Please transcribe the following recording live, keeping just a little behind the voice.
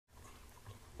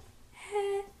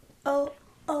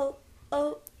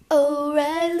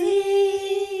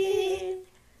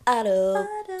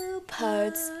Auto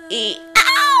parts.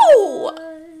 Ow!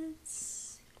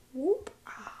 Whoop.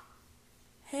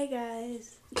 Hey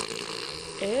guys.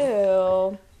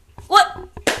 Ew. What?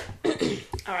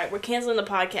 Alright, we're canceling the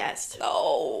podcast.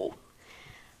 Oh.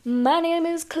 My name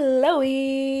is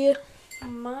Chloe.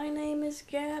 My name is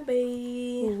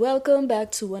Gabby. Welcome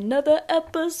back to another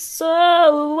episode.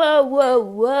 Whoa, whoa,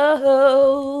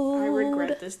 whoa. I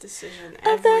regret this decision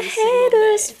of the every single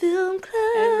Haters day. Film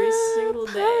Club Every single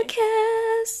day.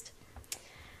 podcast.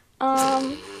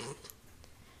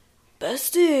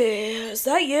 Bestie, is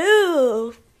that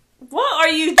you? What are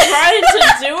you trying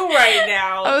to do right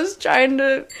now? I was trying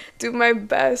to do my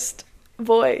best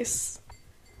voice,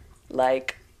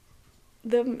 like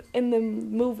them in the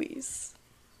movies,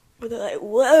 where they're like,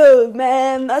 "Whoa,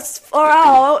 man, that's far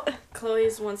out." Chloe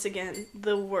is once again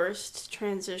the worst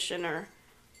transitioner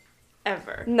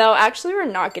ever. No, actually, we're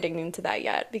not getting into that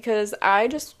yet because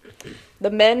the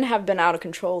men have been out of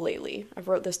control lately. I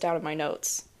wrote this down in my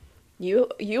notes. You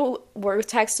were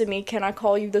texting me, "Can I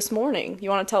call you this morning?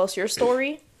 You want to tell us your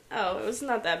story?" Oh, it was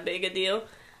not that big a deal.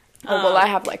 Oh, well, I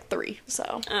have like 3,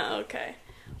 so. Oh, okay.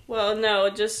 Well, no,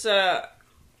 just, I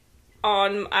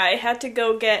had to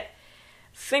go get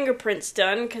fingerprints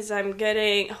done because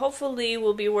hopefully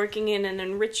we'll be working in an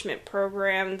enrichment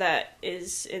program that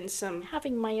is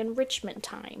Having my enrichment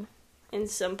time. in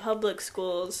some public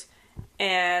schools,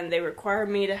 and they require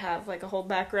me to have, like, a whole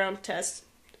background test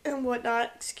and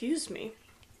whatnot. Excuse me.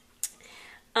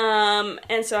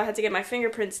 And so I had to get my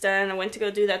fingerprints done. I went to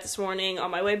go do that this morning. On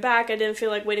my way back, I didn't feel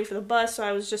like waiting for the bus, so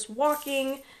I was just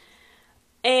walking.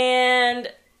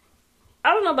 And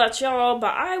I don't know about y'all,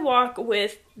 but I walk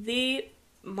with the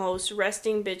most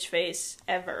resting bitch face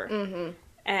ever. Mm-hmm.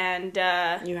 And,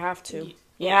 You have to.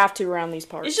 You have to around these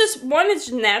parts. It's just, 1,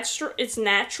 it's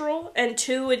natural, and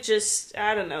 2, it just,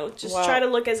 I don't know, try to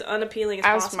look as unappealing as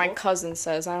possible. As my cousin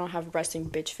says, I don't have resting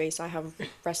bitch face, I have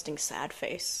resting sad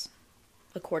face,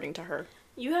 according to her.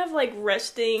 You have, like,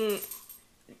 resting,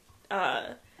 you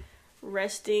have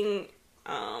resting,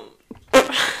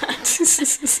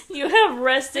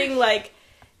 like,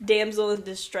 damsel in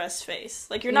distress face.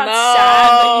 Like, you're not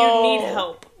sad, but you need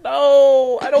help.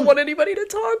 No, I don't want anybody to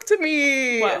talk to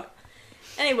me. Well,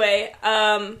 anyway,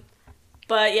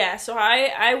 but yeah, so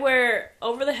I wear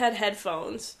over-the-head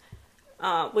headphones,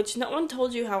 which no one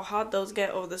told you how hot those get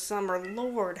over the summer.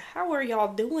 Lord, how are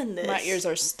y'all doing this? My ears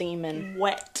are steaming.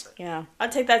 Wet. Yeah. I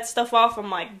take that stuff off, I'm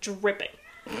like dripping.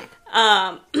 But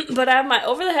I have my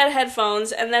over-the-head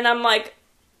headphones, and then I'm like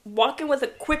walking with a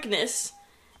quickness,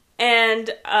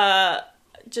 and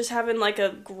just having like a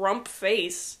grump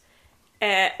face,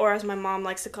 or as my mom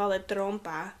likes to call it,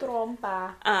 trompa.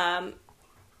 Trompa.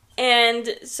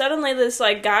 And suddenly this,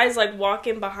 like, guy's, like,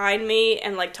 walking behind me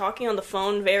and, like, talking on the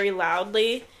phone very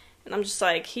loudly. And I'm just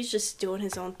like, he's just doing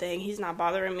his own thing. He's not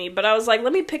bothering me. But I was like,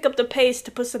 let me pick up the pace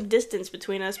to put some distance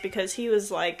between us because he was,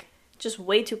 like, just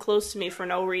way too close to me for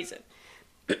no reason.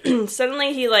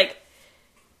 Suddenly he, like,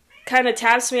 kind of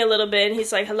taps me a little bit. And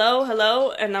he's like, hello,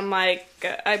 hello. And I'm like,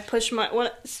 I push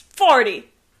it's 40.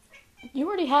 You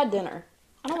already had dinner.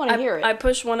 I don't want to hear it. I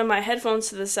push one of my headphones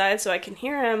to the side so I can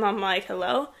hear him. I'm like,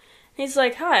 hello? He's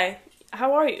like, hi,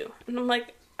 how are you? And I'm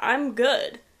like, I'm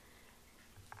good.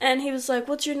 And he was like,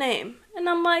 what's your name? And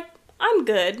I'm like, I'm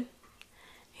good.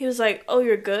 He was like, oh,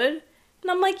 you're good?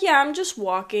 And I'm like, yeah, I'm just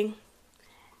walking.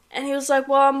 And he was like,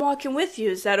 well, I'm walking with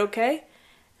you. Is that okay?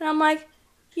 And I'm like,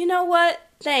 you know what?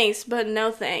 Thanks, but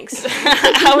no thanks.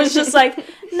 I was just like,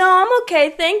 no, I'm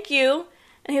okay, thank you.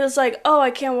 And he was like, oh, I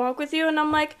can't walk with you? And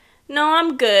I'm like, no,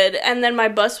 I'm good. And then my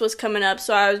bus was coming up,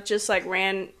 so I was just like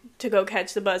ran to go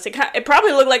catch the bus. It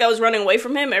probably looked like I was running away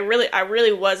from him. I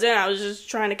really wasn't. I was just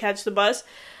trying to catch the bus.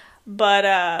 But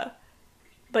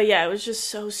yeah, it was just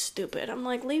so stupid. I'm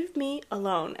like, leave me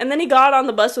alone. And then he got on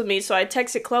the bus with me, so I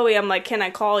texted Chloe. I'm like, can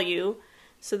I call you?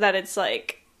 So that it's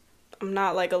like, I'm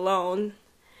not like alone.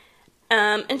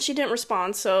 And she didn't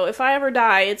respond, so if I ever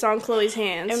die, it's on Chloe's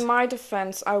hands. In my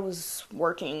defense, I was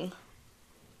working.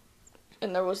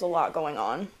 And there was a lot going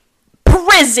on.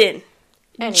 Prison!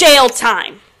 Anyways. Jail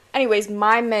time! Anyways,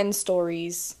 my men's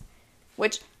stories.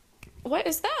 What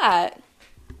is that?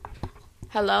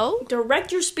 Hello?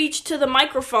 Direct your speech to the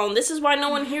microphone. This is why no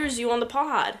one hears you on the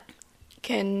pod.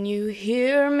 Can you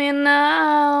hear me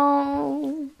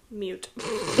now? Mute.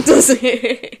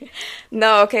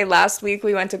 No, okay, last week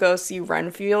we went to go see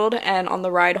Renfield, and on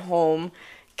the ride home,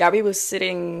 Gabby was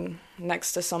sitting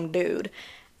next to some dude,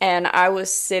 and I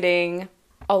was sitting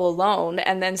all alone,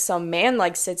 and then some man,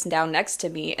 like, sits down next to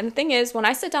me, and the thing is, when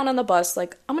I sit down on the bus,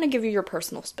 like, I'm gonna give you your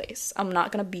personal space. I'm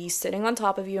not gonna be sitting on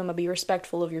top of you. I'm gonna be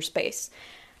respectful of your space.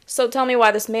 So tell me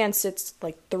why this man sits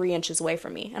like 3 inches away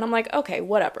from me. And I'm like, okay,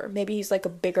 whatever. Maybe he's like a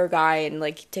bigger guy and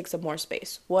like he takes up more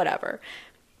space. Whatever.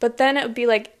 But then it would be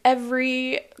like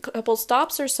every couple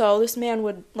stops or so, this man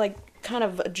would like kind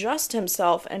of adjust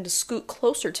himself and to scoot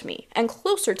closer to me and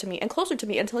closer to me and closer to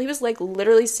me until he was like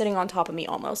literally sitting on top of me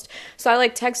almost. So I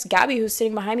like text Gabby, who's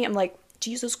sitting behind me. I'm like,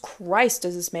 Jesus Christ,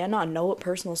 does this man not know what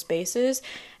personal space is?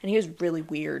 And he was really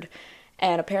weird.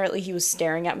 And apparently he was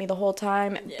staring at me the whole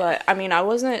time. Yeah. But, I mean, I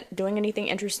wasn't doing anything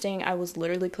interesting. I was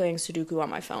literally playing Sudoku on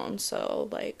my phone. So,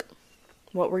 like,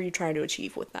 what were you trying to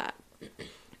achieve with that?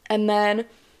 And then,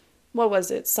 what was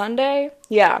it? Sunday?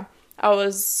 Yeah. I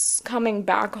was coming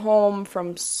back home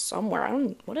from somewhere.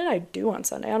 What did I do on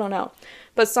Sunday? I don't know.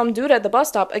 But some dude at the bus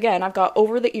stop, again, I've got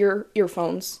over-the-ear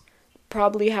earphones.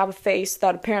 Probably have a face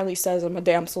that apparently says I'm a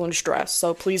damsel in distress.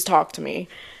 So, please talk to me.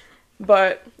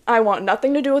 But I want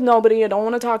nothing to do with nobody. I don't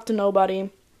want to talk to nobody.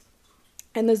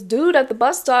 And this dude at the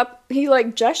bus stop, he,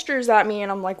 like, gestures at me,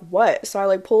 and I'm like, what? So I,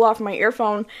 like, pull off my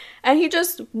earphone, and he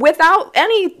just, without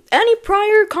any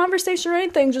prior conversation or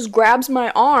anything, just grabs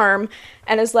my arm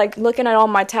and is, like, looking at all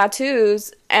my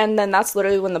tattoos, and then that's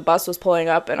literally when the bus was pulling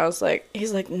up, and I was like,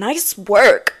 he's like, nice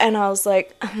work, and I was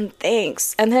like,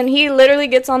 thanks. And then he literally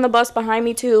gets on the bus behind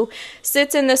me, too,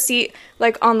 sits in the seat,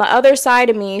 like, on the other side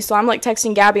of me, so I'm, like,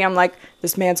 texting Gabby, I'm like,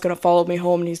 this man's gonna follow me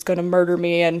home and he's gonna murder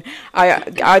me, and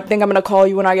I think I'm gonna call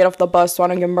you when I get off the bus so I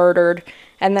don't get murdered.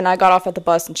 And then I got off at the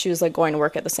bus and she was like going to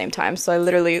work at the same time, so I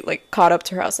literally like caught up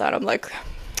to her outside. I'm like,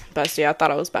 bestie, I thought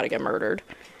I was about to get murdered.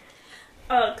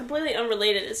 Completely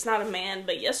unrelated, it's not a man,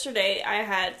 but yesterday I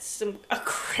had a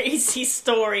crazy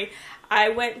story.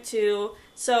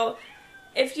 So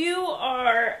if you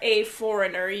are a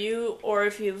foreigner, or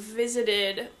if you've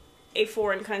visited a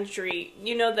foreign country,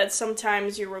 you know that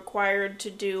sometimes you're required to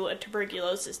do a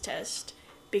tuberculosis test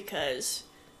because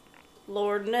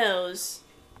Lord knows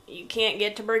you can't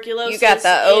get tuberculosis. You got the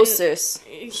osis.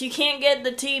 You can't get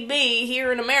the TB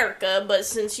here in America, but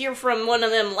since you're from one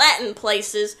of them Latin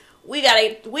places, we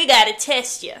gotta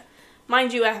test you.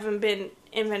 Mind you, I haven't been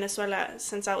in Venezuela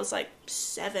since I was like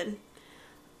 7.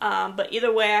 But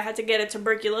either way, I had to get a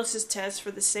tuberculosis test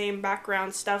for the same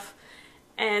background stuff.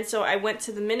 And so I went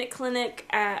to the Minute Clinic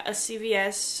at a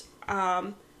CVS,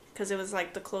 because it was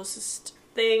like the closest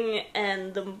thing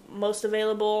and the most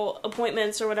available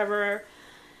appointments or whatever.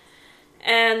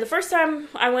 And the first time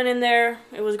I went in there,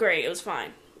 it was great. It was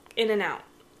fine. In and out.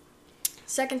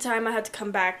 Second time I had to come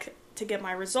back to get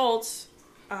my results.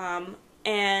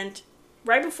 And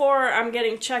right before I'm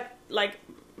getting checked, like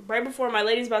right before my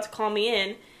lady's about to call me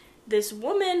in, this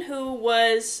woman who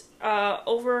was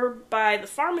over by the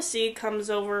pharmacy comes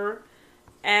over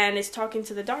and is talking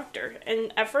to the doctor.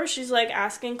 And at first she's like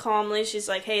asking calmly, she's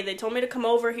like, hey, they told me to come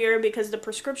over here because the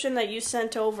prescription that you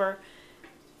sent over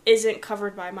isn't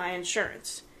covered by my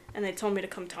insurance. And they told me to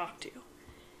come talk to you.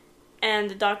 And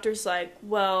the doctor's like,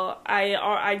 well,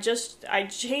 I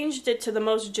changed it to the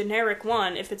most generic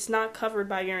one. If it's not covered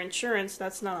by your insurance,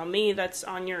 that's not on me, that's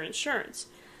on your insurance.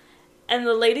 And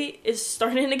the lady is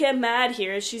starting to get mad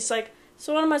here. She's like,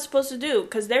 so what am I supposed to do?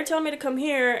 Because they're telling me to come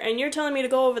here, and you're telling me to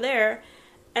go over there.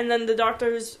 And then the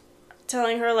doctor's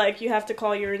telling her, like, you have to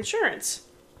call your insurance.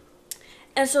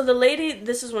 And so the lady,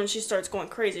 this is when she starts going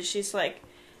crazy. She's like,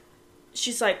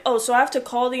 oh, so I have to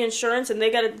call the insurance, and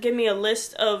they got to give me a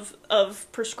list of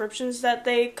prescriptions that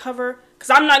they cover?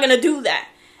 Because I'm not going to do that.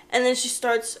 And then she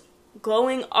starts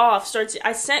going off.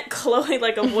 I sent Chloe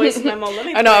like a voice memo. Let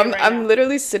me. I know. I'm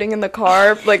literally sitting in the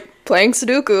car like playing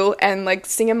Sudoku and like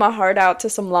singing my heart out to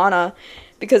some Lana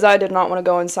because I did not want to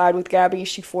go inside with Gabby.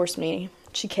 She forced me.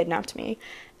 She kidnapped me,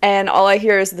 and all I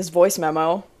hear is this voice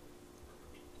memo.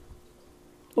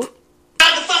 Oh.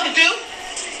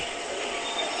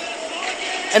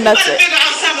 And that's it.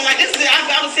 Like this is,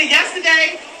 I was saying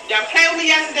yesterday. Y'all playing with me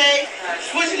yesterday.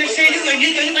 Switching the shit.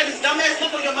 You got this dumbass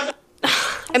look on your mother.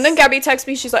 And then Gabby texts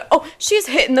me, she's like, oh, she's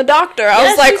hitting the doctor. I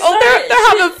was like, they're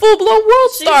having a full-blown world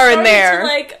star in there. To,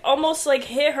 like, almost, like,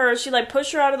 hit her. She, like,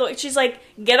 pushed her out of the way. She's like,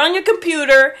 get on your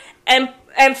computer and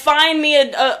find me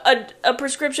a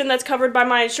prescription that's covered by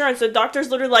my insurance. The doctor's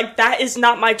literally like, that is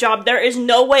not my job. There is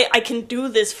no way I can do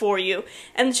this for you.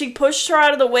 And she pushed her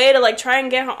out of the way to, like, try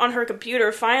and get on her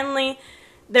computer. Finally,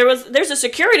 there's a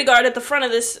security guard at the front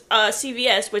of this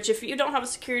CVS, which if you don't have a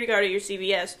security guard at your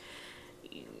CVS,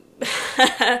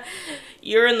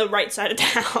 you're in the right side of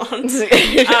town.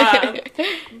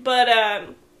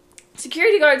 But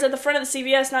security guards at the front of the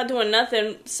CVS not doing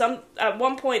nothing. At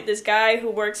one point, this guy who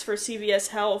works for CVS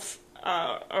Health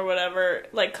or whatever,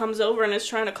 like, comes over and is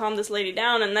trying to calm this lady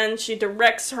down, and then she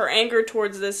directs her anger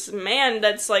towards this man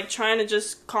that's, like, trying to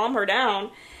just calm her down.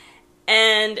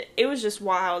 And it was just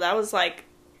wild. I was like,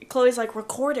 Chloe's like,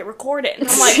 record it. And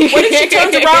I'm like, what if she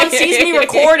turns around, sees me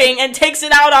recording, and takes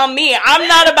it out on me? I'm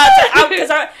not about to, because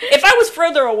if I was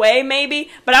further away,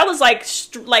 maybe, but I was like,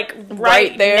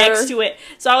 right there next to it.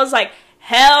 So I was like,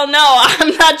 hell no,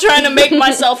 I'm not trying to make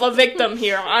myself a victim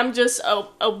here. I'm just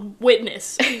a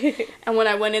witness. And when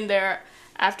I went in there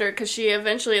after, because she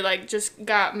eventually, like, just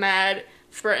got mad,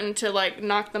 threatened to, like,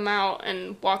 knock them out,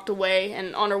 and walked away,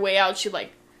 and on her way out, she,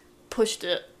 like, pushed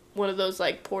one of those,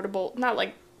 like, portable, not,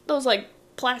 like, those, like,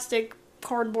 plastic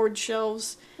cardboard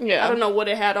shelves. Yeah. I don't know what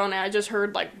it had on it. I just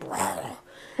heard, like,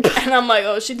 and I'm like,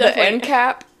 oh, she definitely... The end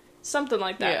cap? Something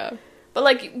like that. Yeah. But,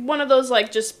 like, one of those,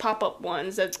 like, just pop-up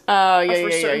ones that are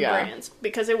for certain brands.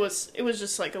 Because it was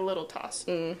just, like, a little toss.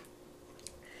 Mm.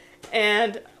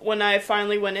 And when I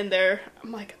finally went in there,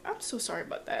 I'm like, I'm so sorry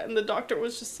about that. And the doctor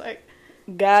was just like...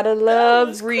 Gotta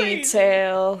love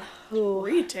retail.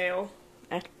 Retail?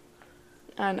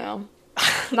 I know.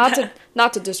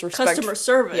 Not to disrespect customer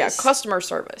service. Yeah, customer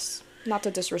service. Not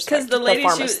to disrespect. Because the lady,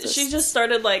 she just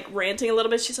started like ranting a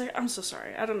little bit. She's like, "I'm so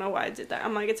sorry. I don't know why I did that."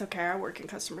 I'm like, "It's okay. I work in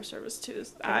customer service too.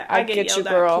 I get yelled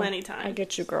at plenty of times." I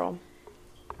get you, girl.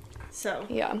 So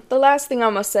yeah, the last thing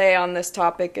I'm gonna say on this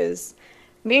topic is,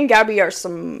 me and Gabby are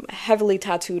some heavily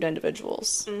tattooed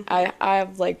individuals. Mm-hmm. I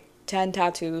have like 10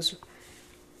 tattoos.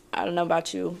 I don't know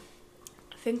about you.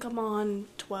 I think I'm on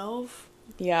 12.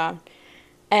 Yeah.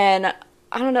 And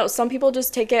I don't know, some people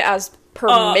just take it as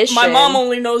permission. My mom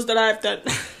only knows that I have that.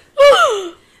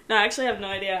 No, I actually have no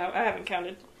idea. I haven't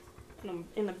counted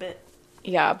in a bit.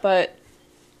 Yeah, but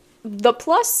the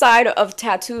plus side of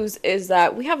tattoos is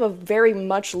that we have a very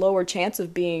much lower chance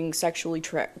of being sexually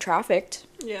trafficked.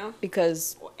 Yeah.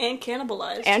 Because... And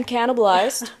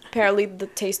cannibalized. Apparently the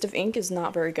taste of ink is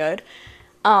not very good.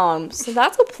 So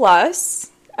that's a plus.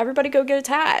 Everybody go get a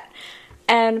tat.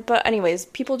 But anyways,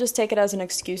 people just take it as an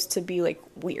excuse to be, like,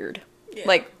 weird. Yeah.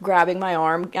 Like, grabbing my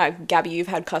arm. Gabby, you've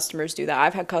had customers do that.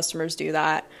 I've had customers do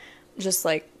that. Just,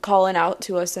 like, calling out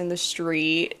to us in the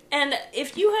street. And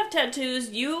if you have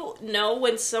tattoos, you know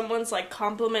when someone's, like,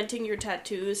 complimenting your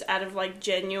tattoos out of, like,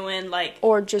 genuine, like...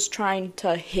 Or just trying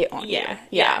to hit on you.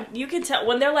 Yeah. You can tell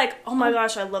when they're like, oh my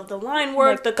gosh, I love the line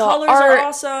work, like, the colors are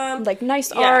awesome. Like,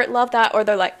 nice art, love that. Or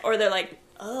they're like... oh,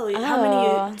 how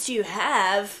many do you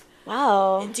have?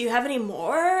 Wow. Do you have any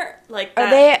more? Like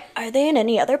that. Are they in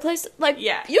any other place? Like,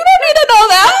 yeah. You don't need to know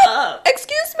that.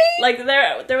 Excuse me. Like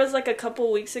there was like a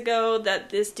couple weeks ago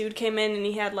that this dude came in and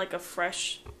he had like a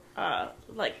fresh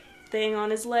like thing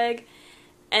on his leg,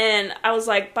 and I was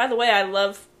like, by the way, I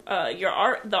love the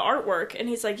artwork, and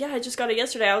he's like, yeah, I just got it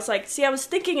yesterday. I was like, see, I was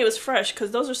thinking it was fresh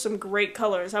because those are some great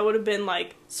colors. I would have been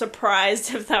like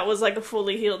surprised if that was like a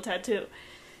fully healed tattoo.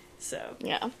 So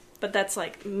yeah. But that's,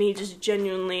 like, me just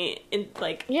genuinely,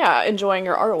 enjoying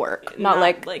your artwork. Not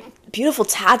like, beautiful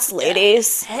tats,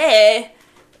 ladies. Hey,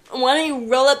 why don't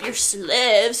you roll up your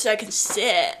sleeves so I can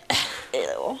sit?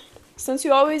 Ew. Since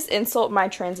you always insult my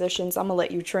transitions, I'm gonna let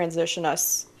you transition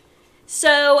us.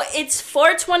 So, it's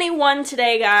 4/21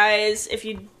 today, guys. If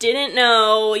you didn't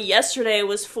know, yesterday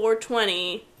was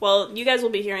 4/20. Well, you guys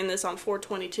will be hearing this on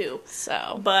 4/22.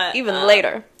 So, but even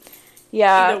later.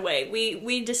 Yeah. Either way,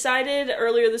 we decided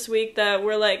earlier this week that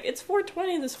we're like, it's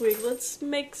 4/20 this week. Let's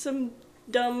make some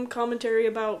dumb commentary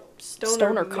about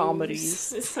stoner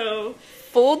comedies. So,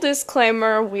 full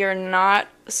disclaimer, we are not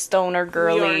stoner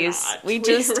girlies. We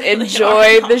just really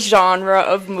enjoy the genre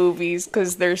of movies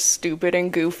because they're stupid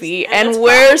and goofy, and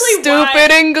we're stupid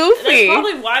and goofy. That's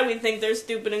probably why we think they're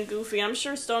stupid and goofy. I'm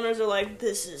sure stoners are like,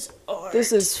 this is art.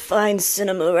 This is fine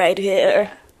cinema right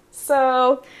here.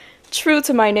 So... True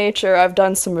to my nature, I've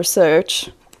done some research,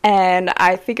 and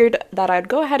I figured that I'd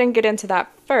go ahead and get into that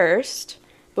first,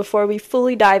 before we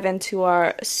fully dive into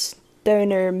our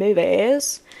stoner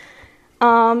movies.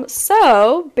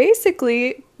 So,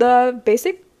 basically, the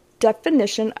basic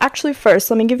definition, actually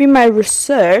first, let me give you my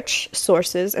research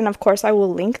sources, and of course I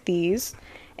will link these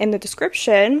in the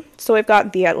description. So we've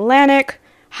got The Atlantic,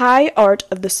 High Art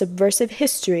of the Subversive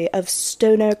History of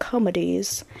Stoner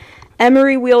Comedies,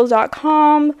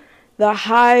 EmeryWheel.com, The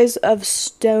Highs of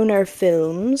Stoner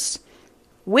Films,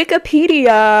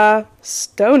 Wikipedia,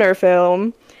 Stoner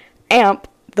Film, AMP,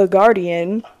 The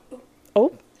Guardian,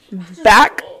 ew,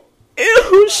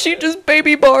 she just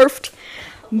baby barfed,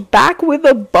 Back with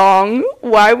a Bong,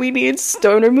 Why We Need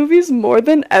Stoner Movies More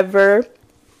Than Ever,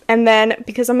 and then,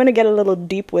 because I'm going to get a little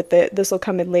deep with it, this will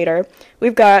come in later,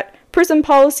 we've got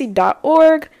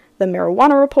prisonpolicy.org, The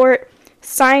Marijuana Report,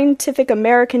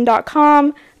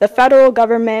 scientificamerican.com, the federal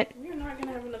government. You're not going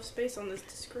to have enough space on this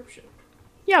description.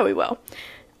 Yeah, we will.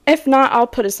 If not, I'll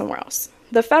put it somewhere else.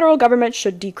 The federal government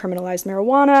should decriminalize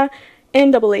marijuana.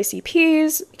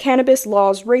 NAACPs, cannabis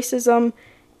laws, racism,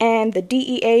 and the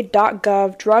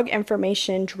DEA.gov drug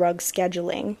information, drug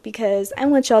scheduling, because I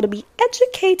want y'all to be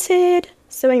educated.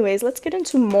 So anyways, let's get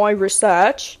into my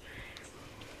research.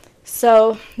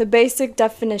 So the basic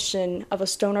definition of a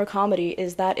stoner comedy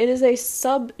is that it is a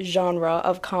subgenre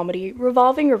of comedy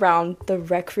revolving around the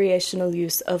recreational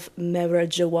use of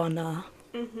marijuana.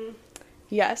 Mm-hmm.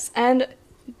 Yes, and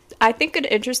I think an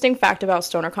interesting fact about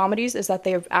stoner comedies is that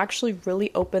they have actually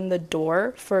really opened the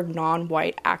door for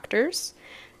non-white actors.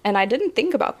 And I didn't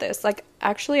think about this. Like,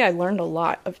 actually, I learned a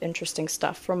lot of interesting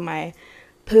stuff from my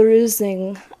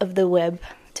perusing of the web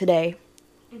today,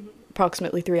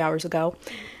 approximately 3 hours ago.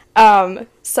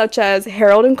 Such as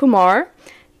Harold and Kumar.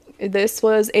 This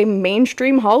was a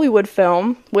mainstream Hollywood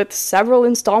film with several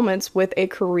installments with a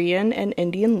Korean and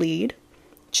Indian lead.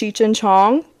 Cheech and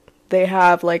Chong, they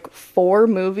have like 4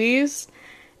 movies.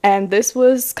 And this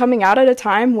was coming out at a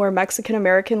time where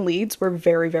Mexican-American leads were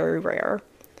very, very rare.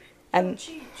 And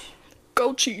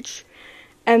Go Cheech.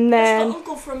 And then... That's the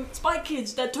uncle from Spy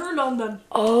Kids that turned on them.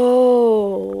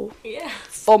 Oh. Yeah.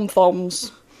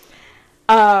 Thumbs.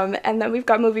 And then we've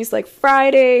got movies like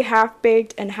Friday,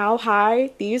 Half-Baked, and How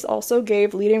High. These also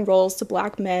gave leading roles to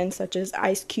black men such as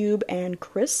Ice Cube and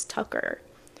Chris Tucker.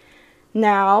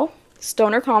 Now,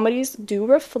 stoner comedies do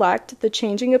reflect the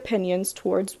changing opinions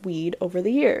towards weed over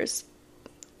the years.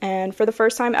 And for the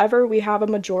first time ever, we have a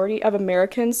majority of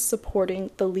Americans supporting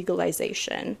the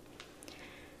legalization.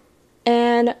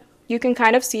 And you can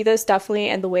kind of see this definitely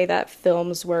in the way that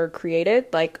films were created.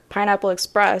 Like, Pineapple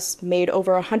Express made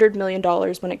over $100 million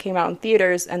when it came out in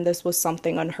theaters, and this was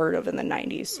something unheard of in the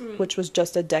 90s, which was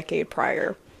just a decade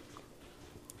prior.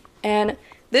 And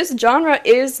this genre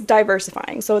is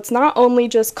diversifying. So it's not only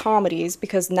just comedies,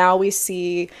 because now we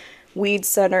see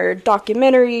weed-centered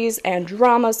documentaries and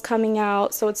dramas coming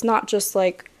out, so it's not just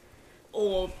like...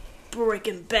 Or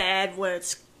Breaking Bad, where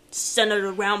it's centered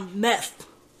around meth.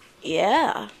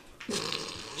 Yeah.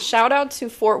 Shout out to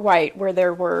Fort White, where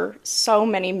there were so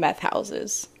many meth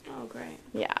houses. Oh, great.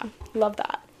 Yeah, love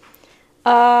that.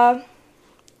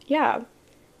 Yeah.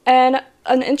 And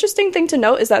an interesting thing to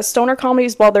note is that stoner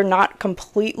comedies, while they're not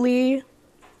completely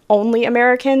only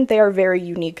American, they are very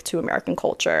unique to American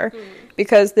culture.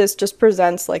 Because this just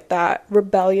presents like that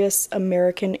rebellious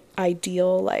American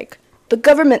ideal, like, the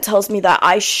government tells me that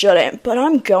I shouldn't, but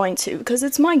I'm going to, because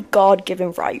it's my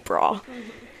God-given right, brah.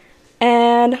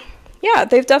 And yeah,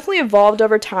 they've definitely evolved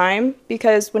over time,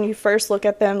 because when you first look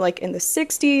at them, like in the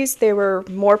 60s, they were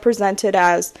more presented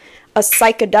as a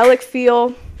psychedelic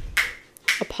feel.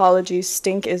 Apologies,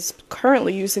 Stink is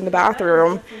currently using the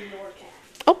bathroom.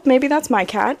 Oh, maybe that's my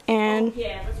cat. And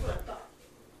Yeah, that's what I thought.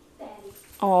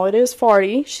 oh, it is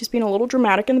Farty. She's being a little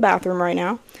dramatic in the bathroom right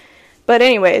now. But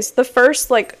anyways, the first,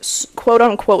 like,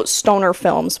 quote-unquote stoner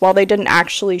films, while they didn't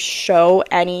actually show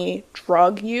any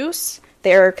drug use,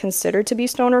 they're considered to be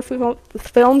stoner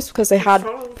films because they had...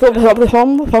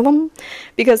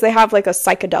 because they have, like, a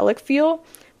psychedelic feel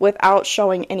without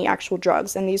showing any actual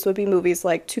drugs. And these would be movies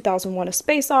like 2001: A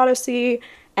Space Odyssey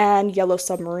and Yellow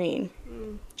Submarine.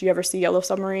 Do you ever see Yellow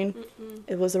Submarine? Mm-mm.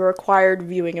 It was a required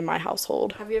viewing in my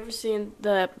household. Have you ever seen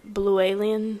the Blue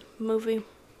Alien movie?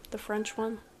 The French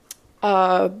one?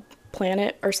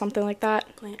 Planet or something like that.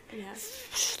 Yeah.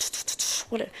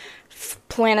 What?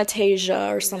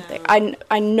 Planetasia or something. No.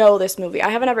 I know this movie. I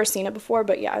haven't ever seen it before,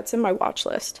 but yeah, it's in my watch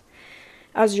list.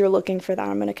 As you're looking for that,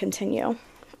 I'm going to continue.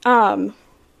 And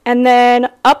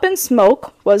then Up in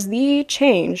Smoke was the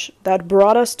change that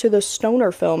brought us to the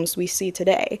stoner films we see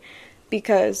today.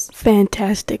 Because...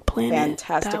 Fantastic Planet.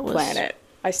 Fantastic Planet.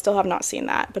 I still have not seen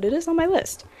that, but it is on my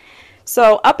list.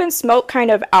 So Up in Smoke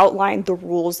kind of outlined the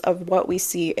rules of what we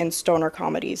see in stoner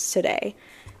comedies today.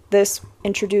 This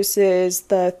introduces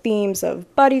the themes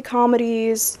of buddy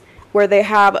comedies, where they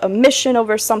have a mission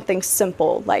over something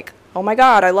simple, like, oh my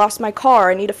god, I lost my car,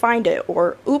 I need to find it,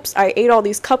 or oops, I ate all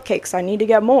these cupcakes, I need to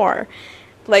get more.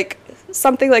 Like,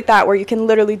 something like that, where you can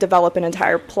literally develop an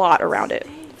entire plot around it.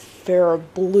 Farrah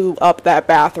blew up that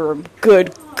bathroom.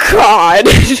 Good God.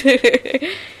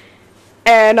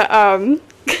 And,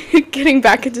 getting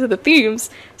back into the themes,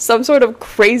 some sort of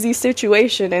crazy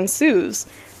situation ensues.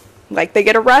 Like, they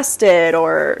get arrested,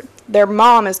 or their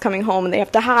mom is coming home and they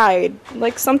have to hide.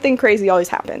 Like, something crazy always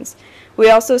happens. We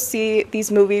also see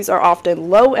these movies are often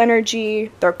low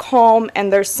energy, they're calm,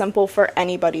 and they're simple for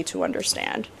anybody to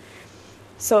understand.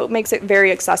 So it makes it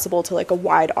very accessible to, like, a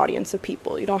wide audience of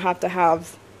people. You don't have to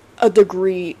have a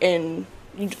degree in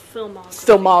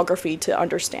filmography to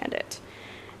understand it.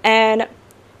 And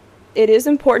it is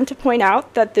important to point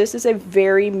out that this is a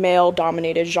very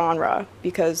male-dominated genre,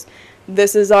 because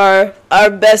This is our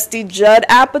bestie Judd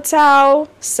Apatow,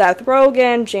 Seth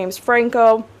Rogen, James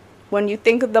Franco. When you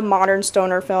think of the modern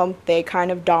stoner film, they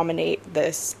kind of dominate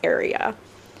this area.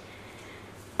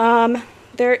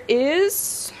 There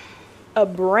is a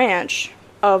branch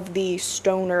of the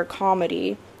stoner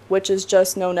comedy, which is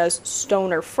just known as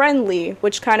stoner friendly,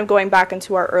 which kind of going back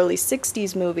into our early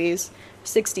 60s movies,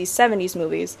 60s, 70s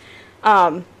movies.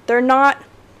 They're not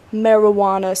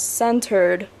marijuana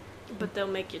centered, but they'll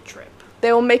make you trip.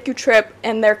 They will make you trip,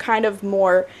 and they're kind of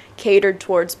more catered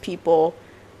towards people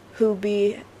who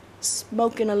be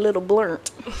smoking a little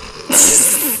blunt.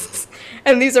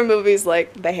 And these are movies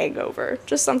like The Hangover.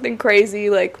 Just something crazy,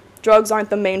 like drugs aren't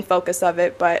the main focus of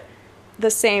it, but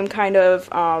the same kind of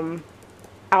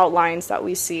outlines that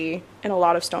we see in a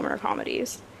lot of stoner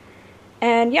comedies.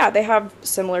 And yeah, they have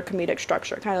similar comedic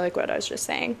structure, kind of like what I was just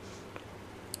saying.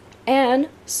 And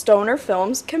stoner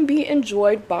films can be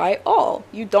enjoyed by all.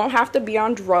 You don't have to be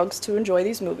on drugs to enjoy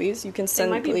these movies. You can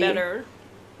simply... They might be better,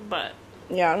 but...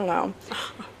 Yeah, I don't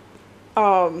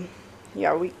know.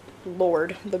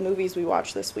 Lord, the movies we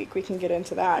watched this week, we can get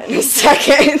into that in a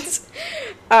second.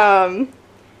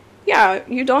 Yeah,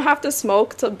 you don't have to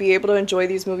smoke to be able to enjoy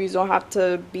these movies. You don't have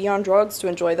to be on drugs to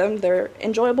enjoy them. They're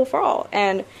enjoyable for all.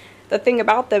 And the thing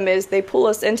about them is they pull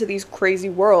us into these crazy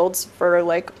worlds for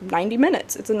like 90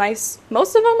 minutes. It's a nice...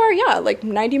 Most of them are, like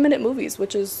 90-minute movies,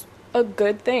 which is a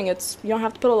good thing. You don't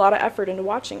have to put a lot of effort into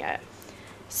watching it.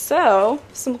 So,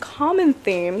 some common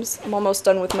themes. I'm almost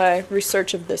done with my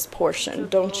research of this portion.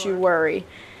 Don't you worry.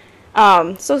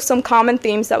 So some common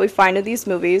themes that we find in these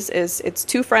movies is it's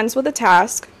two friends with a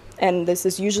task, and this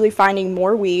is usually finding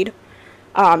more weed.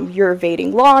 You're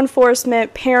evading law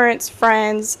enforcement, parents,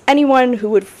 friends, anyone who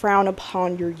would frown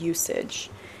upon your usage.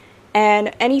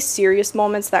 And any serious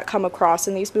moments that come across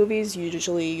in these movies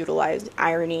usually utilize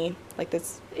irony. Like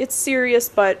this, it's serious,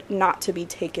 but not to be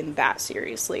taken that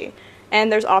seriously. And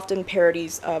there's often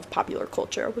parodies of popular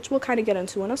culture, which we'll kind of get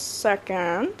into in a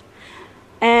second.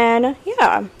 And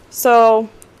yeah, so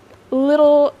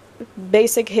little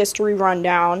basic history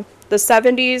rundown. The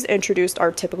 70s introduced our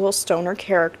typical stoner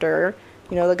character.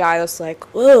 You know, the guy that's like,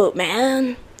 whoa,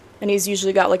 man. And he's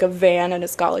usually got like a van and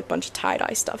it's got like a bunch of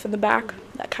tie-dye stuff in the back.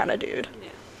 That kind of dude. Yeah.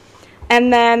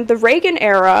 And then the Reagan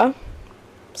era,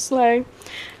 slay.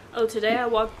 Oh, today I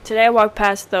walked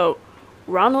past the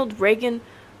Ronald Reagan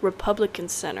Republican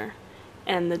Center,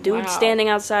 and the dude standing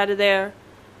outside of there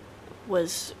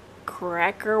was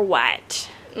Cracker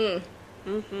White. Put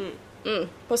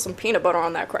some peanut butter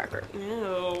on that cracker.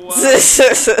 Ew.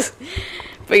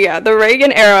 But yeah, the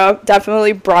Reagan era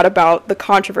definitely brought about the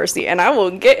controversy, and I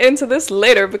will get into this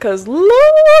later because,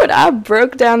 Lord, I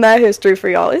broke down that history for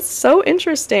y'all. It's so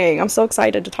interesting. I'm so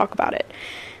excited to talk about it.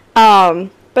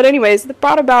 But anyways, it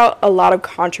brought about a lot of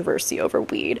controversy over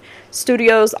weed.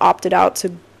 Studios opted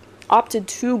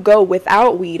to go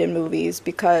without weed in movies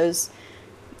because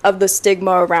of the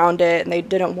stigma around it, and they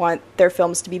didn't want their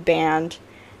films to be banned.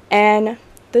 And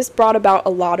this brought about a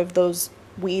lot of those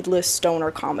weedless stoner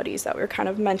comedies that we were kind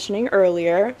of mentioning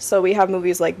earlier. So we have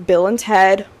movies like Bill and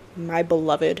Ted, my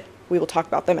beloved, we will talk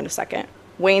about them in a second,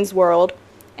 Wayne's World,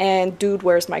 and Dude,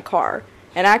 Where's My Car?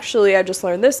 And actually, I just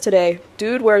learned this today.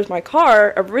 Dude, Where's My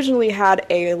Car? Originally had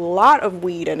a lot of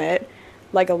weed in it,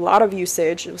 like a lot of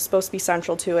usage. It was supposed to be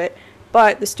central to it,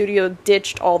 but the studio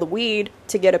ditched all the weed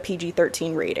to get a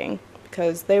PG-13 rating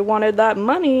because they wanted that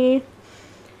money.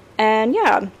 And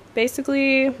yeah,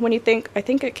 basically, when you think, I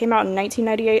think it came out in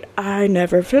 1998. I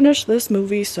never finished this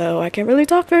movie, so I can't really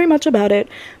talk very much about it.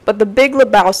 But The Big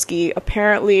Lebowski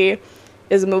apparently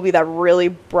is a movie that really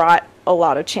brought a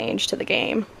lot of change to the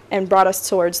game and brought us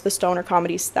towards the stoner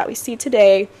comedies that we see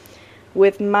today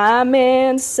with my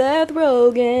man Seth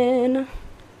Rogen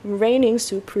reigning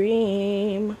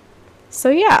supreme. So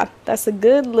yeah, that's a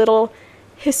good little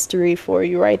history for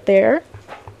you right there.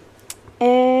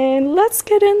 And let's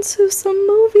get into some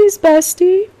movies,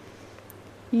 bestie.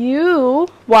 You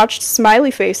watched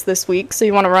Smiley Face this week, so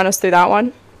you want to run us through that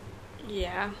one?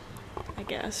 Yeah, I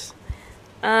guess.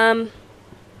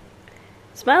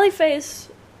 Smiley Face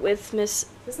with Miss...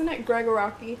 Isn't it Greg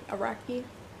Araki?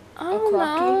 Oh,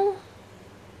 no.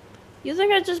 You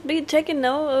think I'd just be taking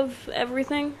note of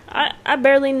everything? I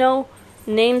barely know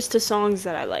names to songs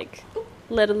that I like,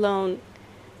 let alone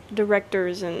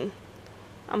directors, and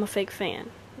I'm a fake fan,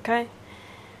 okay?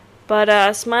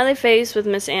 But Smiley Face with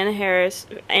Miss Anna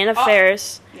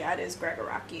Faris. Yeah, it is Greg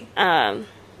Araki.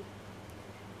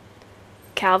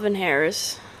 Calvin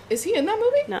Harris. Is he in that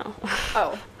movie? No.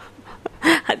 Oh.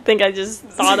 I think I just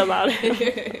thought about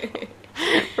it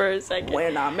for a second.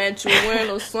 When I met you in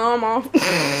the summer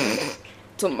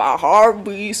to my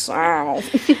heartbeat sound.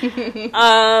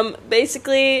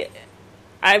 Basically,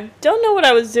 I don't know what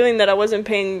I was doing that I wasn't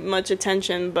paying much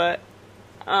attention, but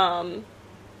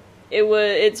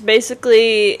it's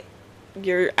basically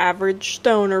your average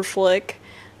stoner flick.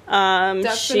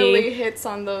 Definitely hits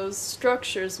on those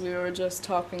structures we were just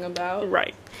talking about.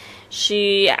 Right.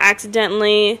 She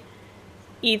accidentally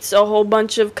eats a whole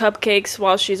bunch of cupcakes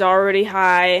while she's already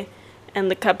high,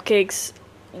 and the cupcakes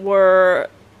were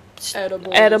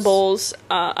edibles.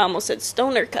 I almost said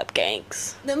stoner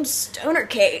cupcakes. Them stoner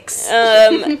cakes.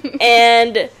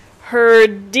 And her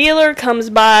dealer comes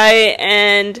by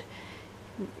and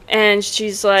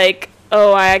she's like,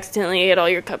 "Oh, I accidentally ate all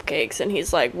your cupcakes." And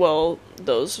he's like, "Well,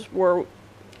 those were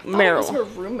marijuana." That was her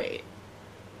roommate.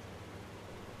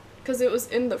 Because it was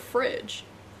in the fridge.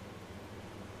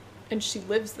 And she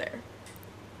lives there.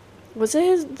 Was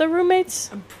it the roommates?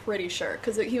 I'm pretty sure.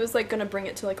 Because he was, like, gonna bring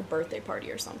it to, like, a birthday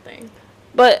party or something.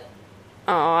 But,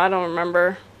 I don't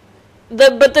remember.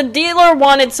 But the dealer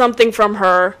wanted something from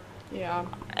her. Yeah.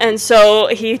 And so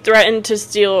he threatened to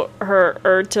steal her,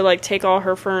 or to, like, take all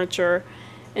her furniture.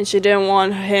 And she didn't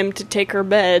want him to take her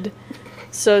bed.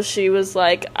 So she was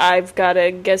like, "I've gotta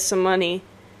get some money."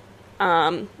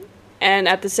 And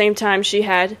at the same time, she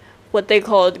had what they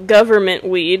called government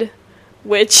weed,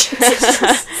 which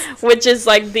which is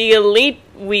like the elite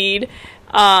weed,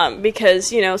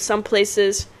 because, you know, some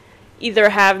places either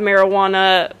have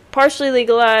marijuana partially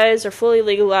legalized or fully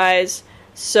legalized,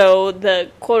 so the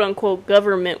quote-unquote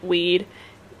government weed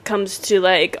comes to,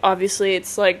 like, obviously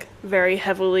it's, like, very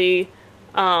heavily,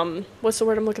 what's the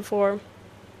word I'm looking for?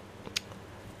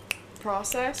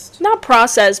 Processed? Not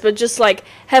processed, but just, like,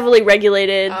 heavily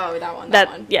regulated. Oh, that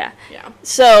one. Yeah. Yeah.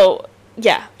 So,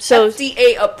 yeah. So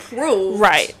FDA approved.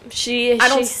 right. I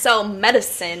don't sell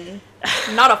medicine.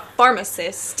 I'm not a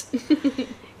pharmacist.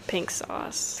 Pink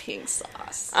sauce. Pink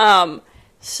sauce.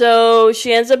 So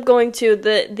she ends up going to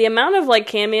the amount of, like,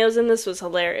 cameos in this was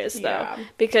hilarious, though. Yeah.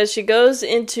 Because she goes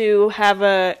into have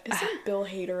a... Isn't Bill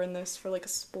Hader in this for, like, a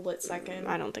split second?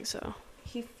 I don't think so.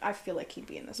 I feel like he'd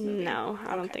be in this movie. No,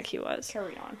 I don't think he was.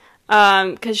 Carry on.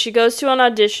 Because she goes to an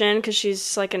audition, because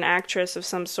she's, like, an actress of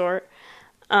some sort.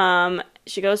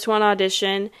 She goes to an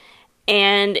audition,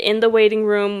 and in the waiting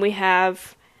room we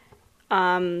have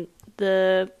from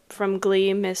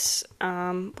Glee, Miss,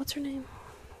 what's her name?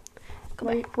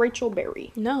 Rachel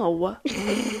Berry. No.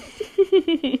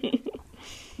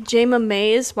 Jayma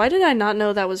Mays. Why did I not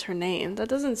know that was her name? That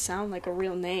doesn't sound like a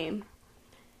real name.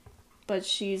 But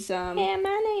she's And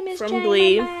my name is from Jayma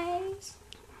Glee. Mays.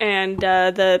 And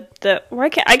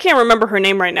I can't remember her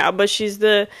name right now, but she's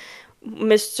the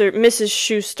Mrs.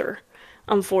 Schuster,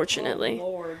 unfortunately. Oh,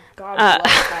 Lord. God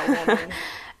bless that woman.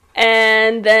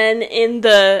 And then in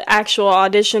the actual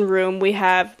audition room, we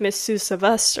have Miss Sue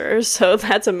Sylvester, so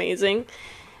that's amazing.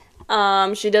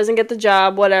 She doesn't get the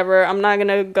job, whatever. I'm not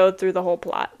gonna go through the whole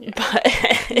plot, but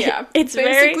yeah, it's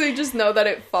basically just know that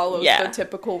it follows the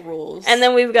typical rules. And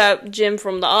then we've got Jim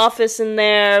from The Office in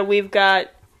there. We've got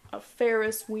a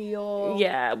Ferris wheel.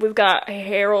 Yeah, we've got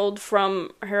Harold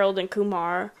from Harold and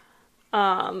Kumar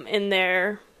in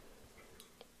there.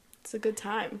 It's a good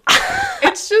time.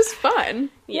 It's just fun.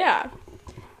 Yeah.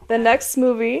 The next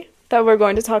movie that we're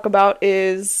going to talk about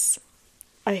is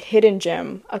a hidden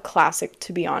gem, a classic,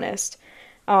 to be honest.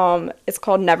 It's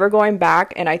called Never Going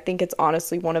Back, and I think it's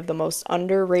honestly one of the most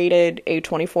underrated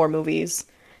A24 movies.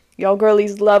 Y'all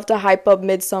girlies love to hype up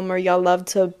Midsommar. Y'all love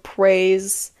to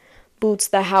praise Boots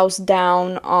the House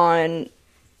Down on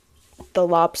The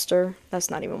Lobster. That's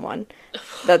not even one.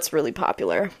 That's really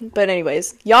popular. But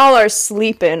anyways, y'all are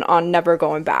sleeping on Never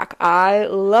Going Back. I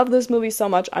love this movie so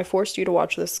much. I forced you to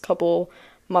watch this a couple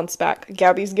months back.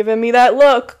 Gabby's giving me that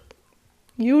look.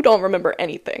 You don't remember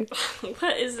anything.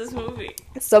 What is this movie?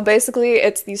 So basically,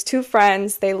 it's these two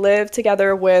friends. They live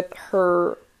together with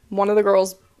one of the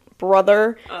girls'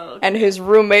 brother, and his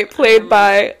roommate, played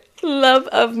by love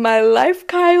of my life,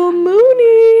 Kyle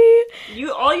Mooney.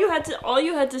 All you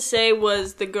had to say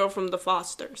was the girl from The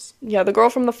Fosters. Yeah, the girl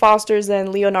from The Fosters and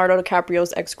Leonardo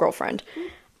DiCaprio's ex-girlfriend.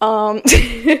 But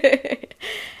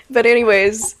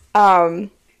anyways,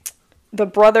 the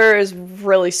brother is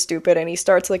really stupid, and he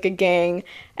starts like a gang,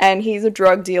 and he's a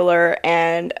drug dealer,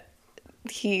 and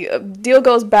deal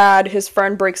goes bad. His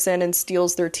friend breaks in and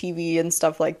steals their TV and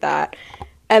stuff like that,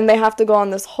 and they have to go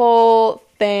on this whole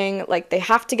thing. Like, they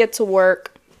have to get to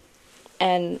work,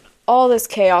 and all this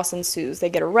chaos ensues. They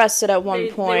get arrested at one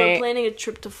point. They were planning a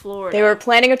trip to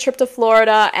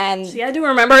Florida. And see, I do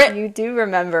remember it. You do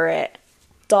remember it.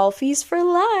 Dolphies for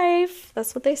life.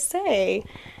 That's what they say.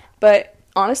 But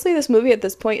honestly, this movie at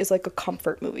this point is like a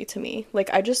comfort movie to me. Like,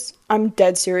 I'm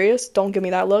dead serious. Don't give me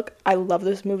that look. I love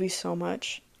this movie so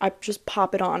much. I just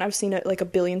pop it on. I've seen it like a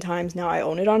billion times now. I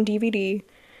own it on DVD.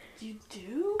 You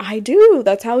do? I do.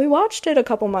 That's how we watched it a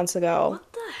couple months ago.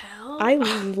 What the hell? I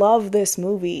love this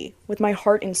movie with my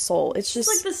heart and soul. It's just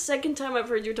like the second time I've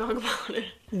heard you talk about it.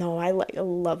 No, I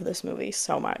love this movie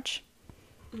so much.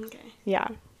 Okay. Yeah.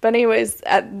 But anyways,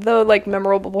 the like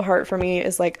memorable part for me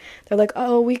is like they're like,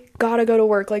 "Oh, we gotta go to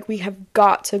work. Like we have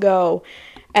got to go."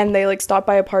 And they like stop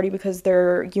by a party because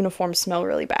their uniforms smell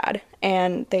really bad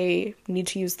and they need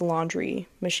to use the laundry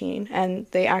machine, and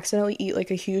they accidentally eat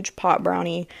like a huge pot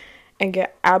brownie and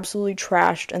get absolutely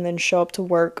trashed and then show up to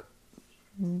work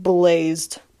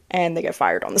blazed and they get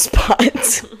fired on the spot.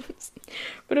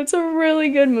 But it's a really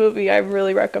good movie. I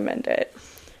really recommend it.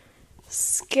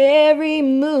 Scary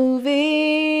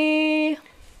movie.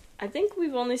 I think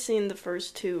we've only seen the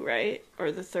first two, right?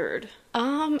 Or the third.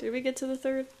 Did we get to the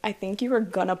third? I think you were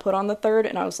gonna put on the third,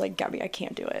 and I was like, Gabby, I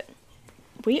can't do it.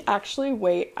 Wait,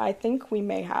 I think we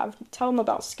may have. Tell them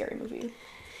about Scary Movie.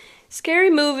 Scary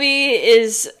Movie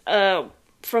is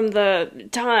from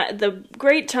the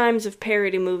great times of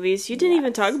parody movies. You didn't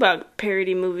even talk about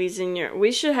parody movies in your...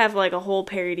 We should have like a whole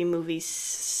parody movies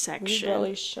section. We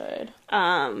really should.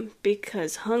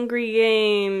 Because Hungry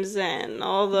Games and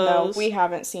all those... No, we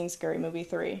haven't seen Scary Movie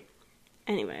 3.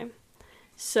 Anyway.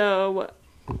 So,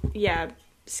 yeah.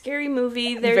 Scary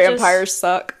Movie, Vampires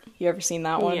suck. You ever seen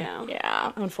that one? Yeah.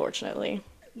 Yeah, unfortunately.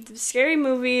 Scary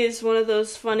Movie is one of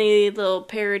those funny little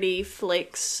parody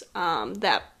flicks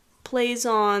that plays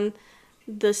on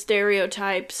the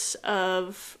stereotypes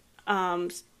of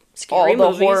scary movies.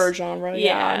 All the horror genre,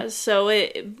 yeah. So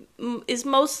it is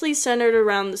mostly centered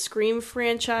around the Scream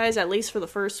franchise, at least for the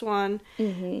first one.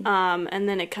 Mm-hmm. And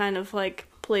then it kind of like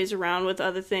plays around with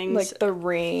other things. Like The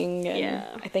Ring, and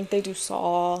yeah. I think they do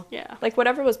Saw. Yeah. Like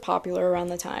whatever was popular around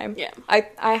the time. Yeah.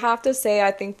 I have to say,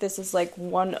 I think this is like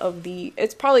one of the...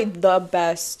 It's probably the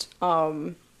best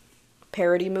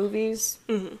parody movies.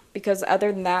 Mm-hmm. Because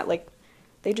other than that, like,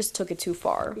 they just took it too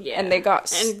far. Yeah. And they got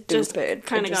stupid.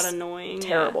 Kind of got annoying.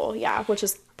 Terrible, yeah. Which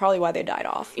is probably why they died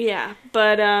off. Yeah.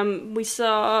 But we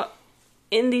saw...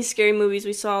 In these scary movies,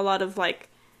 we saw a lot of, like,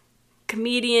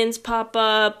 comedians pop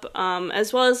up,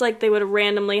 as well as like they would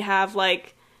randomly have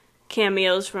like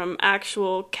cameos from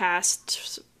actual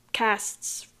casts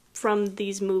from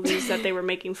these movies that they were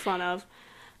making fun of.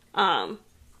 But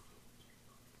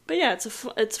yeah,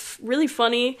 it's really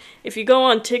funny. If you go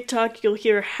on TikTok, you'll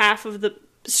hear half of the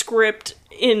script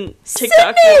in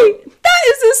TikTok. Sydney, that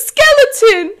is a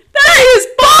skeleton. That is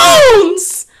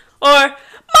bones. Or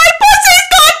my pussy's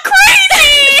gone crazy.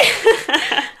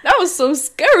 That was some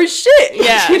scary shit.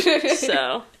 Yeah.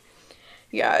 So.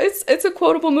 Yeah, it's a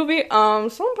quotable movie. Some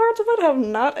parts of it have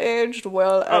not aged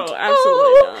well at all. Oh,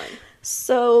 absolutely not.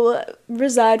 So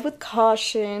reside with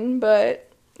caution,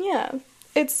 but yeah,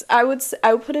 I would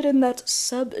put it in that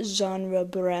sub-genre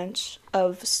branch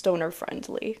of stoner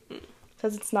friendly,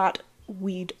 because it's not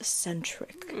weed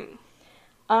centric.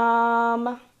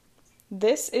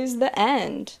 This is the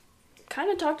end. Kind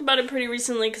of talked about it pretty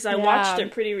recently because I watched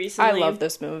it pretty recently. I love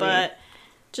this movie. But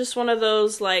just one of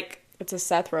those, like... It's a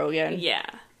Seth Rogen. Yeah.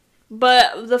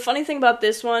 But the funny thing about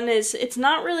this one is it's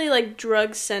not really, like,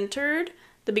 drug-centered.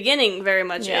 The beginning very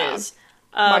much is.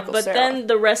 But Cera. Then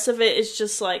the rest of it is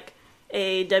just, like,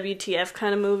 a WTF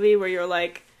kind of movie where you're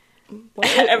like...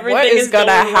 everything what is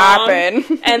gonna happen?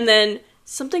 Wrong, and then...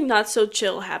 Something not so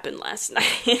chill happened last night.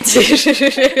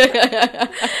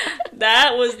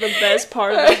 That was the best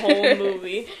part of the whole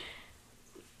movie.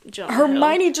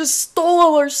 Hermione just stole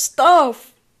all her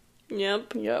stuff.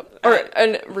 Yep.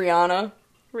 And Rihanna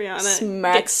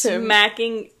smacks him.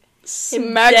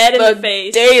 Smacks dead in the the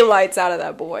face. Daylights out of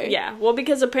that boy. Yeah, well,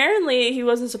 because apparently he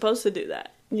wasn't supposed to do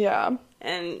that. Yeah.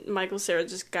 And Michael Cera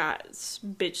just got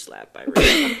bitch slapped by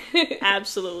Rihanna.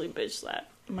 Absolutely bitch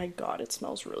slapped. My God, it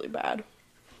smells really bad.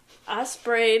 I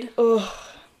sprayed. Ugh.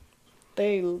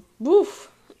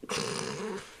 Woof.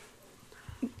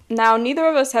 Now, neither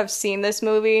of us have seen this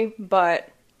movie, but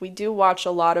we do watch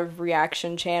a lot of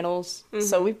reaction channels,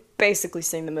 so we've basically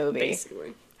seen the movie.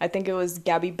 Basically. I think it was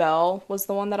Gabby Bell was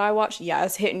the one that I watched. Yeah,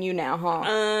 it's hitting you now, huh?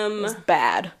 It was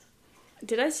bad.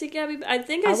 Did I see Gabby? I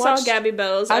think I saw Gabby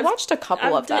Bell's. I watched a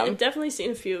couple of them. I've definitely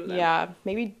seen a few of them. Yeah,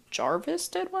 maybe Jarvis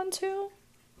did one too?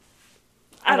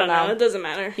 I don't know. It doesn't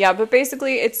matter. Yeah, but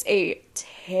basically it's a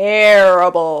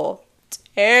terrible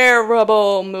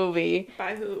movie.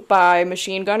 By who? By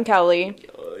Machine Gun Kelly.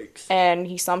 Yikes. And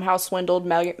he somehow swindled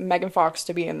Megan Fox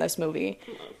to be in this movie.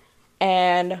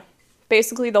 And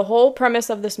basically the whole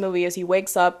premise of this movie is he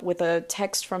wakes up with a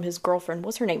text from his girlfriend.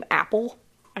 What's her name? Apple?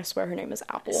 I swear her name is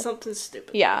Apple. Something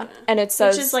stupid. Yeah, like that. and it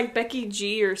says... Which is like Becky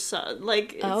G or son.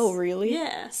 Like, it's, oh, really?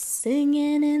 Yeah.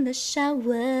 Singing in the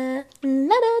shower,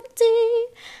 la-da-dee.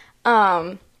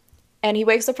 And he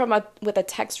wakes up with a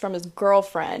text from his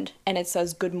girlfriend, and it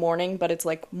says good morning, but it's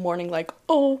like morning like,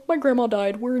 oh, my grandma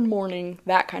died, we're in mourning,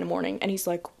 that kind of mourning. And he's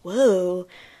like, whoa,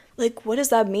 like, what does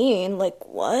that mean? Like,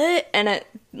 what? And it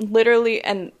literally,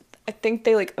 and I think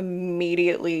they, like,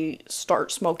 immediately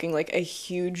start smoking, like, a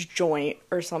huge joint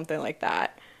or something like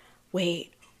that.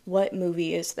 Wait, what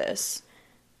movie is this?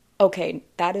 Okay,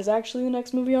 that is actually the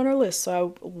next movie on our list,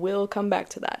 so I will come back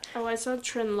to that. Oh, I saw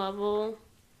Trend Level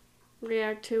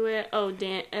react to it. Oh,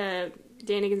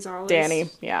 Danny Gonzalez. Danny,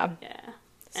 yeah. Yeah.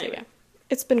 So, Anyway. yeah.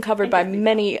 It's been covered by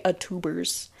many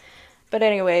tubers. But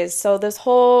anyways, so this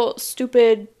whole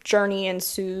stupid journey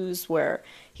ensues where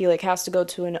he, like, has to go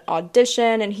to an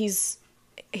audition, and he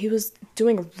was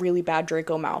doing a really bad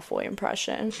Draco Malfoy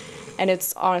impression. And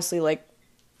it's honestly, like,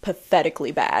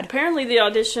 pathetically bad. Apparently the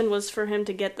audition was for him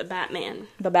to get the Batman.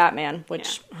 The Batman,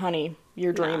 which, honey,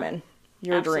 you're dreaming. No,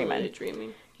 You're absolutely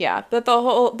dreaming. Yeah, but the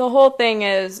whole thing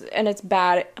is, and it's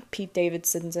bad, Pete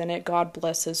Davidson's in it, God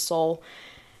bless his soul.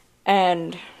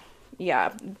 And,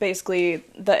 yeah, basically,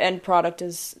 the end product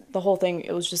is, the whole thing,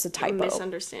 it was just a typo.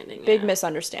 Misunderstanding. Big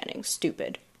misunderstanding.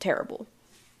 Stupid. Terrible.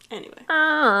 Anyway.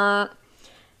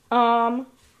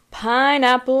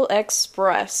 Pineapple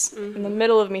Express. In the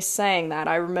middle of me saying that,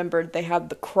 I remembered they had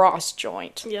the cross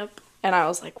joint. Yep. And I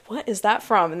was like, what is that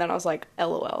from? And then I was like,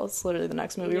 LOL, it's literally the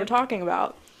next movie we're talking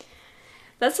about.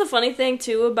 That's the funny thing,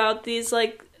 too, about these,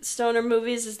 like, stoner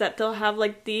movies is that they'll have,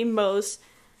 like, the most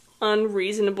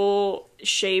unreasonable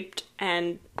shaped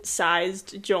and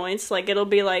sized joints. Like, it'll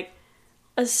be, like,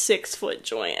 a 6-foot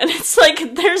joint. And it's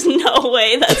like, there's no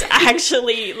way that's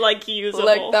actually, like, usable.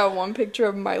 Like that one picture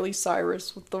of Miley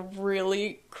Cyrus with the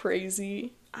really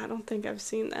crazy... I don't think I've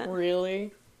seen that.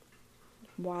 Really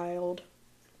wild.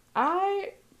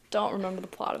 I don't remember the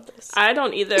plot of this. I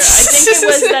don't either. I think it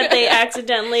was that they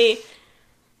accidentally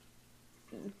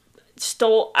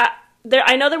stole...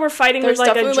 I know they were fighting with,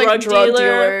 like, a drug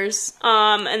dealers.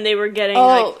 And they were getting,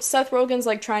 Seth Rogen's,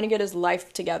 like, trying to get his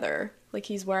life together. Like,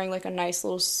 he's wearing, like, a nice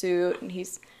little suit, and he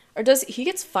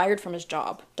gets fired from his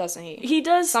job, doesn't he? He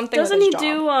does. Something doesn't with he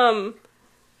his job.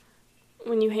 do,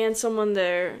 when you hand someone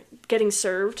their getting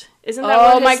served? Isn't that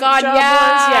what his God, job yeah.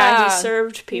 was? Yeah, he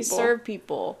served people. He served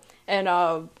people.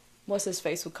 And, what's his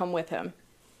face would come with him?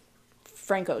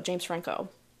 James Franco.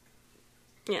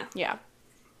 Yeah. Yeah.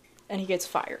 And he gets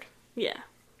fired. Yeah.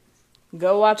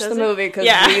 Go watch the movie, because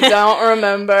Yeah. we don't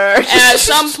remember. At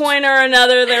some point or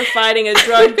another, they're fighting a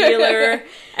drug dealer,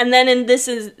 and then in This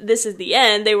Is the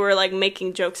End, they were, like,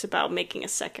 making jokes about making a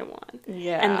second one.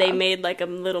 Yeah. And they made, like, a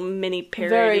little mini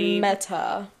parody. Very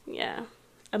meta. Yeah.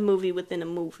 A movie within a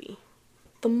movie.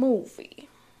 The movie.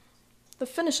 The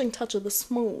finishing touch of the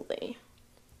smoothie.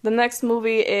 The next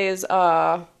movie is,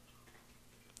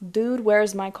 Dude,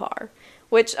 Where's My Car?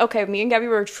 Which, okay, me and Gabby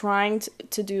were trying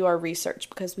to do our research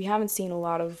because we haven't seen a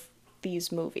lot of these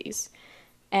movies.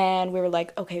 And we were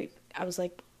like, okay, I was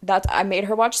like, I made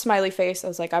her watch Smiley Face. I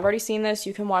was like, I've already seen this,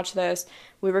 you can watch this.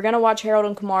 We were gonna watch Harold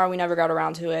and Kumar, we never got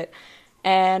around to it.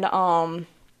 And, I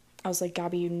was like,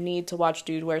 Gabby, you need to watch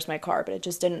Dude, Where's My Car? But it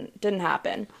just didn't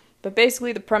happen. But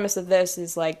basically the premise of this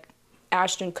is, like,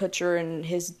 Ashton Kutcher and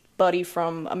his buddy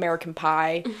from American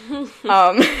Pie.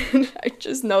 I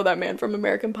just know that man from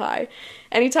American Pie.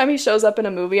 Anytime he shows up in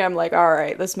a movie, I'm like, all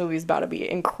right, this movie's about to be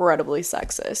incredibly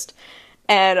sexist.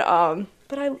 And,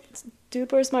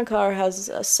 Dude, Where's My Car has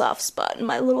a soft spot in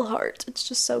my little heart. It's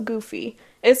just so goofy.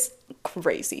 It's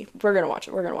crazy. We're gonna watch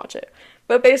it.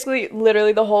 But basically,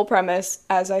 literally the whole premise,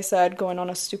 as I said, going on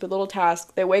a stupid little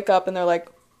task, they wake up and they're like,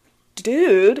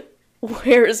 dude,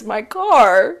 where's my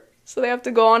car? So they have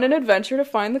to go on an adventure to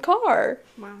find the car.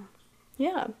 Wow.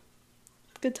 Yeah.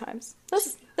 Good times.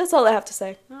 That's all I have to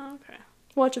say. Oh, okay.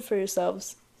 Watch it for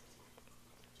yourselves.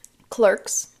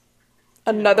 Clerks.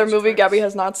 Another movie Clerks. Gabby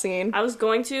has not seen. I was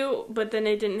going to, but then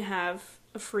they didn't have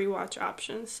a free watch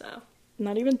option, so...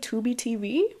 Not even Tubi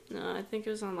TV? No, I think it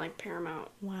was on, like, Paramount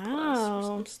Plus Wow. or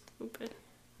something stupid.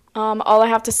 All I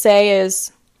have to say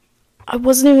is, I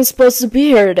wasn't even supposed to be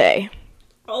here today.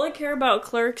 All I care about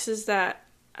Clerks is that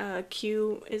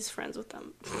Q is friends with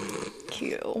them.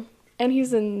 Q. And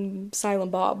he's in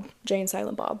Silent Bob. Jane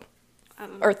Silent Bob. I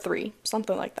don't know. Or 3.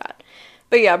 Something like that.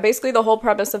 But yeah, basically the whole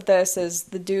premise of this is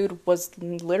the dude was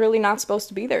literally not supposed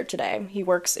to be there today. He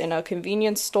works in a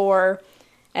convenience store,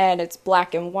 and it's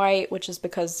black and white, which is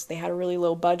because they had a really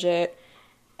low budget.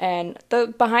 And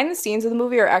the behind the scenes of the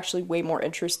movie are actually way more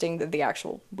interesting than the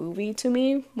actual movie to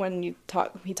me. When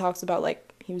he talks about, like,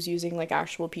 he was using, like,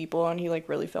 actual people, and he, like,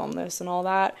 really filmed this and all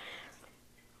that.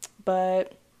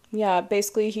 But, yeah,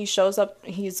 basically he shows up,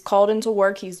 he's called into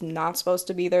work, he's not supposed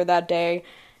to be there that day,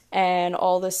 and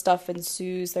all this stuff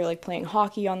ensues. They're, like, playing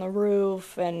hockey on the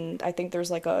roof, and I think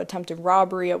there's, like, a attempted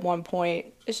robbery at one point.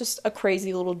 It's just a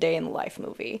crazy little day in the life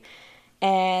movie.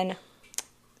 And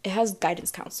it has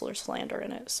guidance counselor slander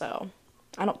in it, so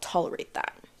I don't tolerate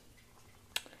that.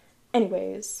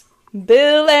 Anyways,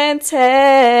 Bill and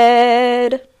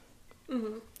Ted.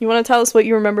 Mm-hmm. You want to tell us what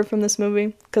you remember from this movie?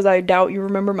 Because I doubt you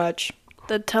remember much.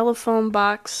 The telephone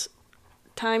box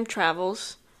time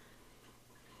travels.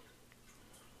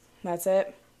 That's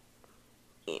it?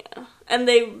 Yeah. And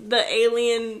the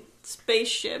alien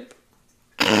spaceship.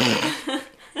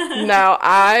 Now,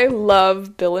 I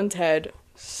love Bill and Ted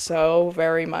so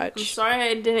very much. I'm sorry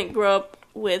I didn't grow up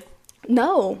with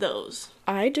those.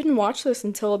 I didn't watch this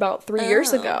until about 3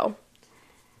 years ago.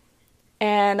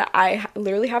 And I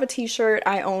literally have a t-shirt.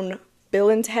 I own Bill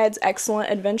and Ted's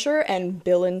Excellent Adventure and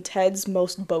Bill and Ted's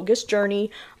Most Bogus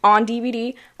Journey on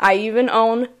DVD. I even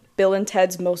own Bill and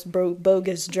Ted's Most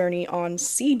Bogus Journey on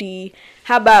CD.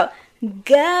 How about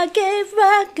God Gave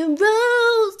Rock and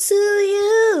Roll to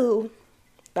You?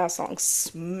 That song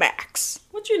smacks.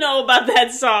 What you know about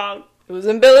that song? It was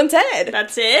in Bill and Ted.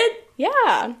 That's it?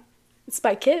 Yeah. It's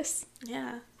by Kiss.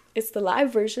 Yeah. It's the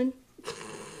live version.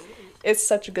 It's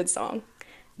such a good song.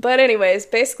 But anyways,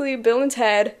 basically Bill and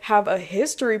Ted have a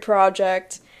history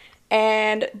project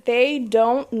and they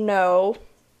don't know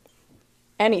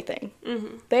anything.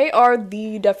 Mm-hmm. They are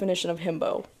the definition of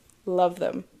himbo. Love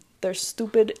them. They're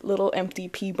stupid little empty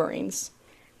pea brains.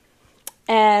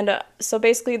 And so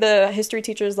basically the history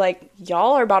teacher is like,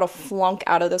 y'all are about to flunk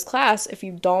out of this class if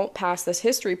you don't pass this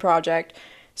history project.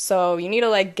 So you need to,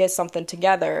 like, get something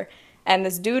together. And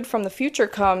this dude from the future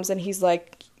comes and he's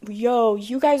like, yo,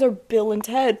 you guys are Bill and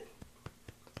Ted.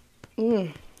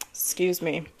 Excuse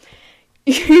me.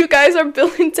 You guys are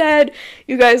Bill and Ted.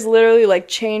 You guys literally, like,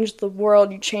 changed the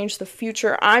world. You changed the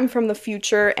future. I'm from the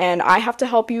future and I have to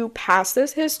help you pass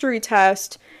this history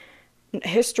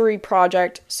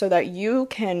project so that you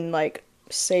can, like,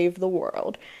 save the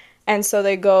world. And so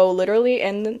they go literally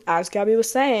in, as Gabby was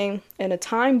saying, in a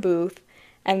time booth,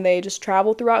 and they just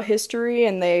travel throughout history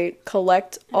and they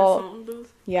collect all. A phone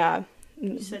booth? Yeah.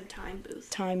 You said time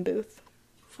booth. Time booth.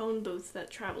 Phone booth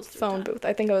that travels through Phone time. booth.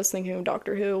 I think I was thinking of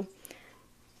Doctor Who.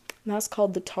 And that's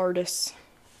called the TARDIS.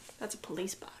 That's a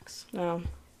police box. No.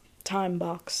 Time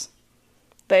box.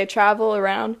 They travel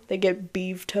around. They get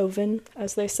Beethoven,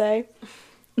 as they say.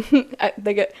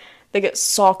 They get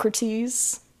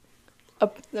Socrates. A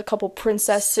couple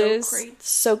princesses. Socrates.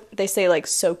 So they say, like,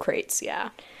 Socrates, yeah.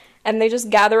 And they just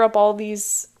gather up all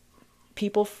these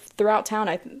people throughout town.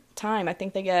 I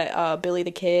think they get Billy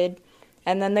the Kid,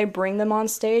 and then they bring them on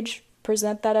stage,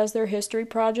 present that as their history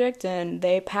project, and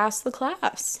they pass the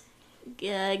class.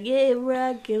 God gave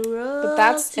rock and roll. But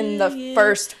that's in the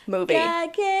first movie.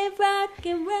 God gave rock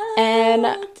and roll And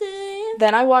to you.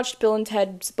 then I watched Bill and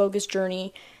Ted's Bogus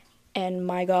Journey, and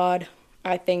my God,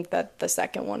 I think that the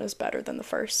second one is better than the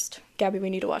first. Gabby, we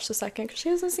need to watch the second because she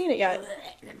hasn't seen it yet.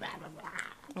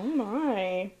 Oh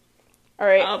my.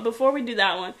 Alright. Before we do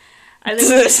that one, I think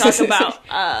we should talk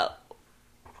about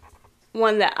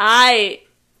one that I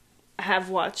have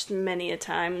watched many a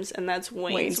times, and that's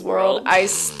Wayne's World. I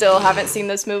still haven't seen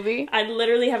this movie. I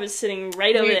literally have it sitting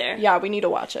right over there. Yeah, we need to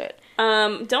watch it.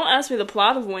 Don't ask me the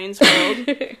plot of Wayne's World,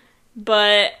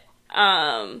 but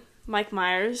Mike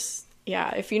Myers.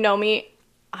 Yeah, if you know me,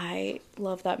 I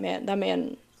love that man. That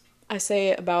man, I say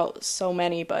it about so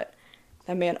many, but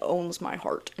that man owns my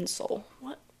heart and soul.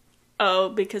 What? Oh,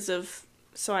 because of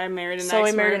So I Married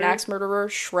an Axe Murderer,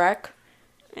 Shrek.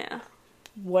 Yeah.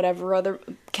 Whatever other,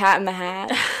 Cat in the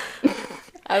Hat.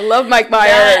 I love Mike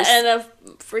Myers. That and a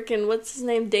freaking, what's his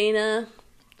name, Dana?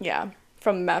 Yeah,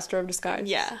 from Master of Disguise.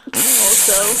 Yeah.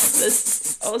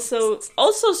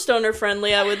 Also stoner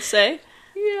friendly, I would say.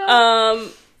 Yeah.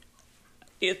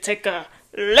 You take a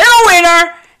little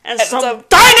wiener and some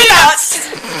tiny nuts.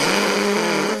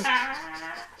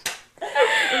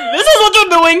 This is what you're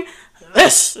doing.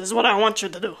 This is what I want you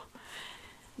to do.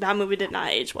 That movie did not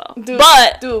age well. Do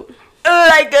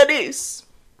like this.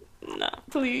 No.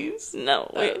 Please. No.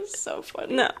 That was so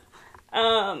funny.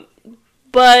 No.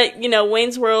 But, you know,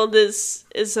 Wayne's World is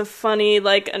a funny,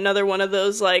 like, another one of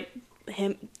those, like,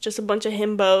 just a bunch of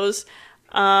himbos.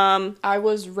 I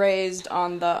was raised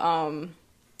on the,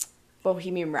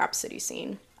 Bohemian Rhapsody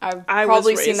scene. I've I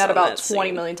probably was seen raised that on about that 20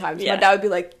 scene. million times. Yeah. My dad would be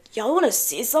like, y'all want to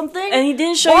see something? And he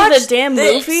didn't show Watch you the damn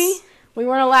this." movie? We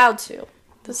weren't allowed to.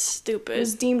 That's It stupid.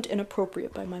 was deemed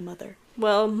inappropriate by my mother.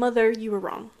 Well, mother, you were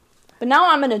wrong. But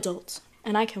now I'm an adult.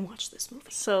 and I can watch this movie.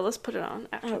 So let's put it on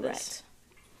after All this.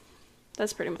 right.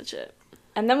 That's pretty much it.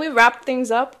 And then we wrapped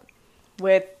things up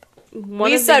with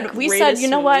we said, you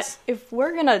know what? If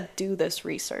we're gonna do this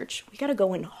research, we gotta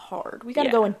go in hard. We gotta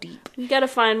go in deep. You gotta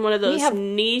find one of those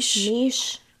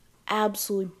niche,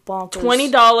 absolutely bonkers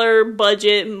 $20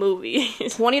 budget movies.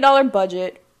 $20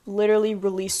 budget, literally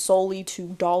released solely to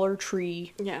Dollar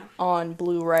Tree. Yeah. On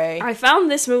Blu-ray. I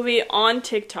found this movie on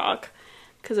TikTok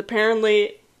because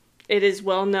apparently it is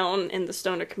well known in the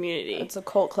stoner community. It's a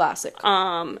cult classic.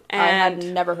 And I had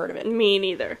never heard of it. Me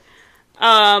neither.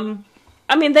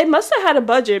 I mean, they must have had a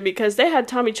budget because they had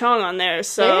Tommy Chong on there,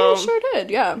 so... They sure did,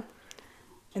 yeah.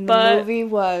 And the movie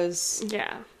was...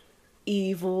 Yeah.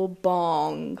 Evil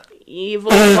Bong.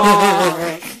 Evil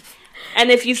Bong.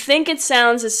 And if you think it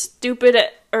sounds as stupid...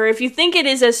 Or if you think it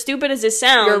is as stupid as it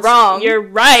sounds... You're wrong. You're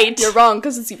right. You're wrong,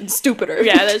 because it's even stupider.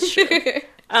 Yeah, that's true.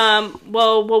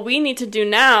 Well, what we need to do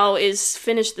now is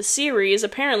finish the series.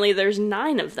 Apparently, there's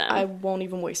 9 of them. I won't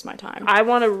even waste my time. I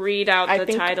want to read out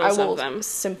the titles of them.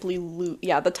 Simply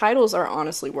yeah, the titles are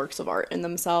honestly works of art in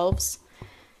themselves.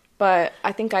 But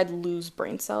I think I'd lose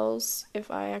brain cells if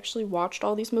I actually watched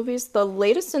all these movies. The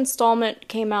latest installment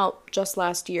came out just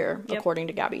last year, according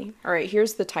to Gabby. All right,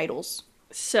 here's the titles.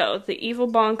 So, the Evil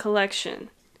Bong collection.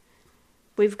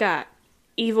 We've got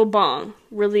Evil Bong,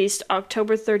 released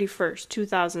October 31st,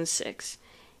 2006.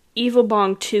 Evil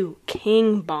Bong 2,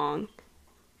 King Bong.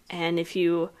 And if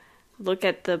you look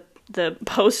at the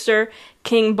poster,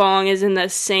 King Bong is in the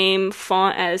same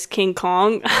font as King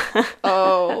Kong.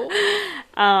 Oh.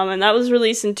 And that was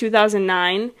released in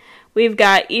 2009. We've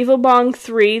got Evil Bong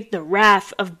 3, The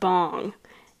Wrath of Bong.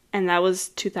 And that was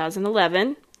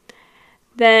 2011.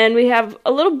 Then we have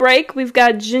a little break. We've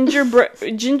got Ginger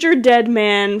Dead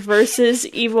Man versus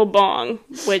Evil Bong,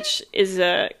 which is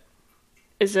a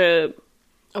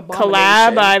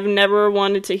collab I've never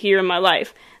wanted to hear in my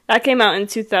life. That came out in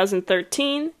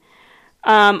 2013.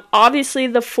 Obviously,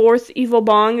 the 4th Evil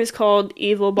Bong is called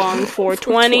Evil Bong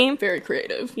 420. Very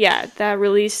creative. Yeah, that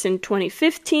released in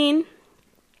 2015.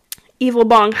 Evil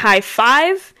Bong High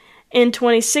 5 in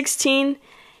 2016.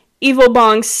 Evil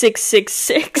Bong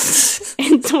 666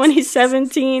 in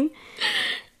 2017,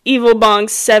 Evil Bong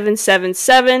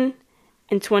 777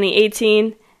 in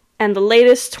 2018, and the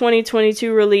latest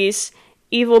 2022 release,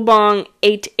 Evil Bong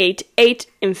 888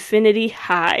 Infinity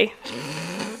High.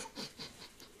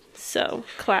 So,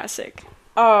 classic.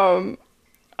 Oh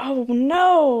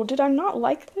no, did I not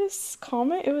like this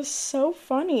comment? It was so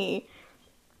funny.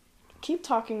 Keep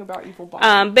talking about Evil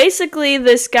Bong. Basically,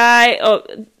 this guy... Okay,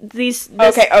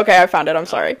 I found it. I'm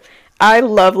sorry. I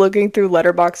love looking through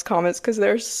Letterboxd comments because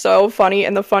they're so funny,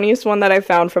 and the funniest one that I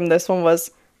found from this one was,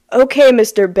 "Okay,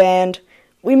 Mr. Band,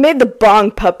 we made the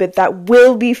bong puppet that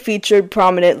will be featured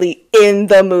prominently in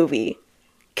the movie.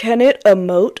 Can it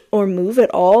emote or move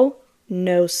at all?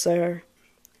 No, sir.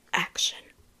 Action."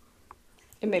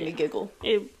 It made me giggle.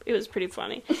 It was pretty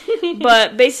funny.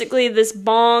 But basically, this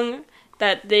bong...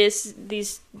 that this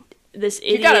idiot...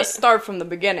 You gotta start from the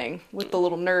beginning with the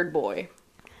little nerd boy.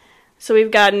 So we've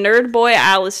got nerd boy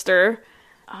Alistair.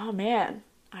 Oh man,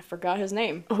 I forgot his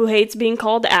name. Who hates being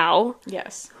called Al.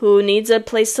 Yes. Who needs a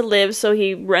place to live, so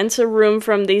he rents a room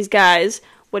from these guys.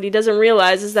 What he doesn't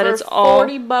realize is that it's all...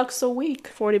 $40 a week.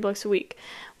 $40 a week.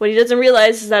 What he doesn't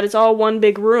realize is that it's all one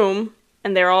big room,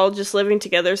 and they're all just living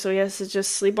together, so he has to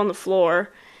just sleep on the floor.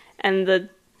 And the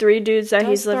 3 dudes that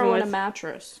he's living with... a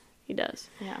mattress. He does.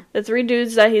 Yeah. The 3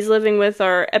 dudes that he's living with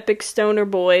are epic stoner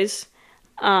boys.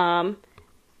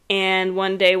 And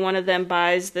one day one of them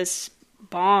buys this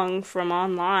bong from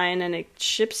online and it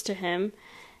ships to him.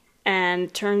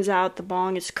 And turns out the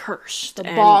bong is cursed. The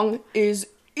bong is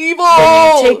evil!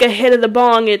 When you take a hit of the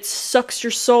bong, it sucks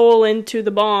your soul into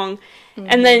the bong. Mm-hmm.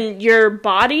 And then your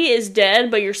body is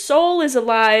dead, but your soul is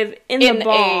alive in the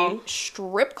bong. In a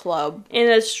strip club. In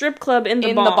a strip club in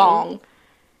the bong.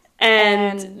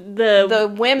 And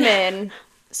the women,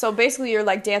 so basically you're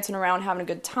like dancing around having a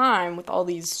good time with all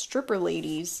these stripper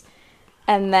ladies,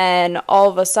 and then all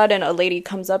of a sudden a lady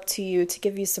comes up to you to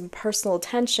give you some personal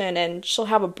attention, and she'll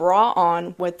have a bra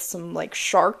on with some like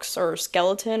sharks or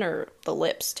skeleton or the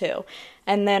lips too,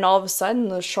 and then all of a sudden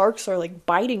the sharks are like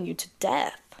biting you to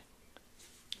death.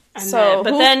 And so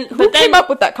who came up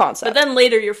with that concept? But then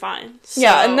later you're fine. So.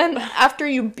 Yeah, and then after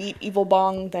you beat Evil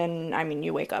Bong, then I mean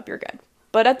you wake up, you're good.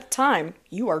 But at the time,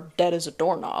 you are dead as a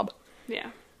doorknob.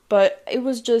 Yeah. But it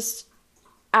was just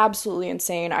absolutely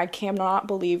insane. I cannot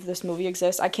believe this movie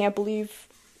exists. I can't believe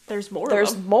there's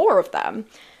more of them.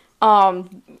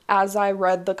 As I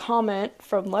read the comment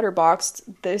from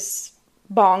Letterboxd, this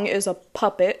bong is a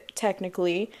puppet,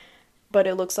 technically. but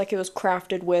it looks like it was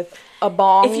crafted with a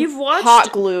bong, If you've watched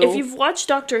hot glue. If you've watched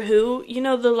Doctor Who, you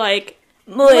know the like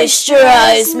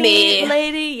moisturize me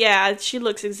lady. Yeah, she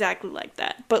looks exactly like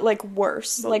that. but like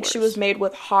worse. But Like she worse. was made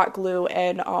with hot glue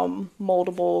and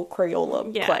moldable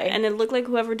Crayola Yeah, clay. and it looked like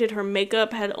whoever did her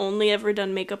makeup had only ever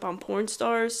done makeup on porn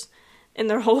stars in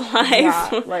their whole life.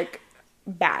 Yeah, like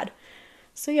bad.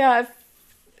 So yeah,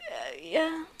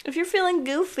 yeah. If you're feeling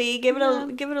goofy, give it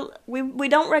a. We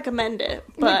don't recommend it,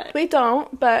 but We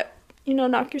don't, but you know,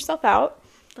 knock yourself out.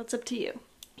 that's up to you.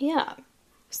 Yeah.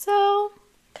 So,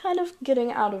 kind of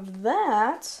getting out of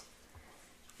that,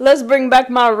 let's bring back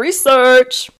my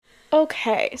research.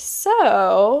 Okay,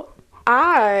 so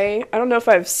I don't know if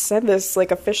I've said this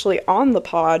like officially on the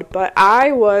pod, but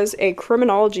I was a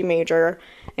criminology major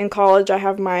in college. I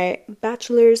have my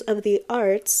bachelor's of the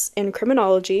arts in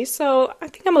criminology, so I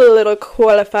think I'm a little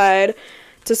qualified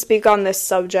to speak on this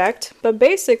subject. But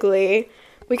basically,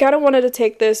 we kind of wanted to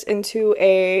take this into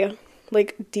a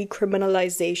like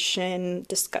decriminalization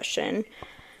discussion.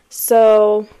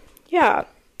 So, yeah,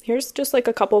 here's just like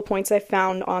a couple points I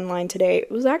found online today. It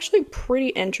was actually pretty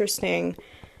interesting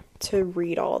to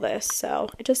read all this, so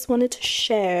I just wanted to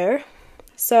share.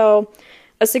 So,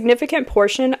 a significant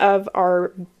portion of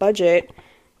our budget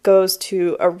goes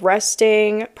to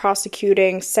arresting,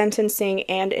 prosecuting, sentencing,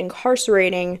 and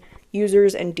incarcerating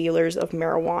users and dealers of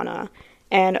marijuana.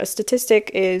 And a statistic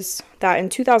is that in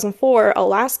 2004,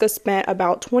 Alaska spent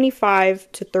about $25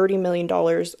 to $30 million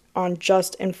on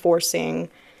just enforcing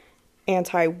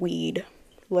anti-weed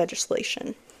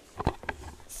legislation.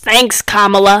 Thanks,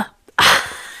 Kamala.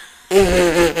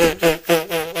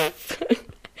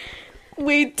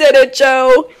 We did it,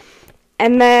 Joe!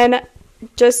 And then,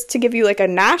 just to give you like a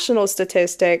national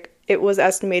statistic, it was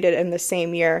estimated in the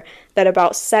same year that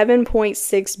about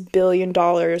 $7.6 billion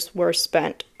were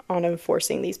spent on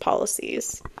enforcing these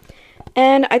policies.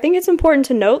 And I think it's important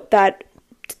to note that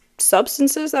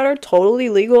substances that are totally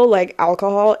legal, like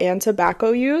alcohol and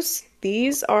tobacco use,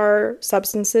 these are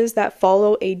substances that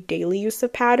follow a daily use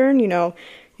of pattern. You know,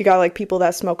 you got like people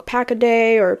that smoke a pack a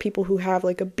day, or people who have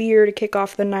like a beer to kick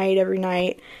off the night every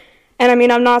night. And I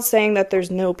mean, I'm not saying that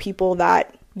there's no people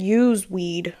that use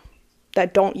weed,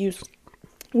 that don't use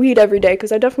weed every day,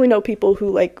 because I definitely know people who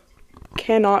like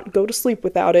cannot go to sleep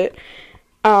without it.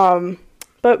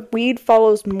 But weed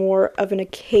follows more of an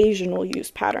occasional use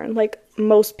pattern. Like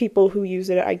most people who use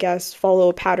it, I guess, follow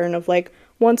a pattern of like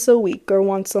once a week or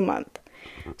once a month.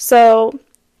 So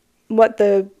what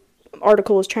the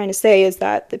article is trying to say is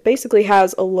that it basically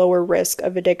has a lower risk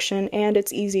of addiction and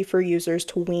it's easy for users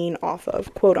to wean off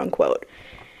of, quote unquote.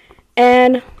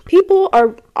 And people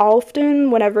are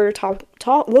often, whenever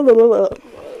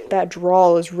that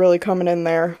drawl is really coming in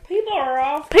there.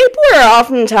 People are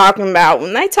often talking about,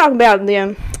 when they talk about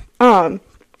them,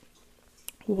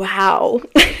 wow.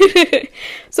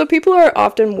 So people are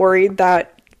often worried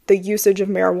that the usage of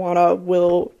marijuana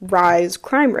will rise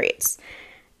crime rates.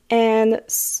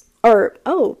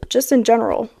 Just in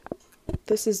general,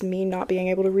 this is me not being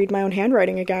able to read my own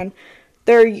handwriting again.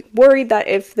 They're worried that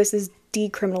if this is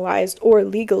decriminalized or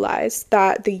legalized,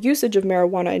 that the usage of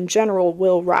marijuana in general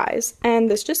will rise.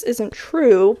 And this just isn't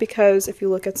true, because if you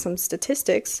look at some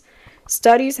statistics,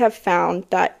 studies have found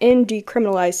that in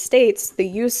decriminalized states, the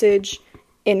usage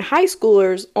in high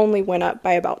schoolers only went up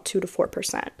by about 2 to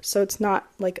 4%. So it's not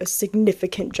like a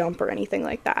significant jump or anything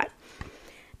like that.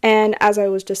 And as I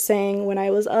was just saying, when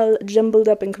I was all jumbled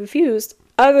up and confused,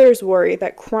 others worry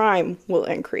that crime will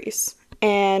increase.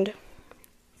 And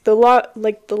the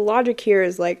logic here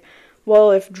is like,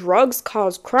 well, if drugs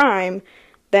cause crime,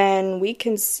 then we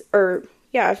can, if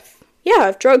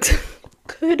drugs,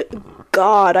 good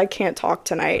God, I can't talk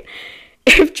tonight.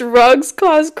 If drugs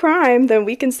cause crime, then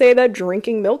we can say that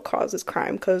drinking milk causes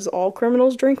crime, because all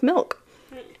criminals drink milk.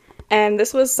 And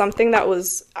this was something that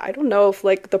was, I don't know if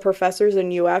like the professors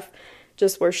in UF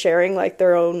just were sharing like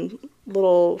their own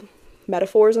little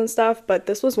metaphors and stuff, but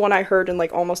this was one I heard in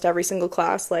like almost every single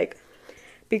class, like,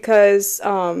 because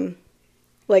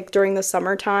like during the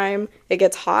summertime it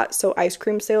gets hot, so ice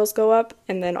cream sales go up,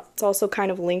 and then it's also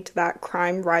kind of linked that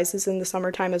crime rises in the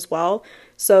summertime as well.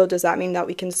 So does that mean that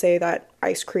we can say that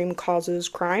ice cream causes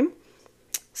crime?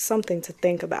 Something to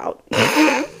think about.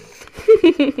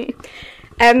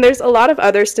 And there's a lot of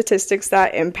other statistics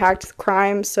that impact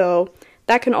crime, so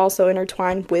that can also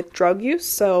intertwine with drug use.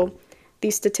 So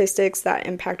these statistics that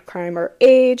impact crime are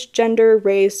age, gender,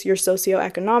 race, your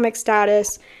socioeconomic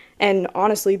status, and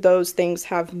honestly, those things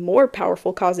have more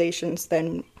powerful causations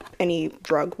than any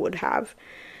drug would have.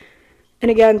 And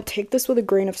again, take this with a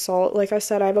grain of salt. Like I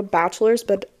said, I have a bachelor's,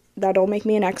 but that don't make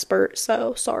me an expert,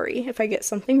 so sorry if I get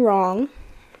something wrong.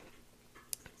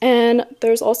 And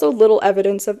there's also little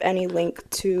evidence of any link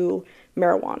to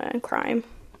marijuana and crime.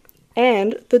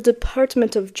 And the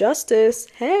Department of Justice,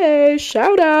 hey,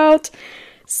 shout out,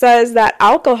 says that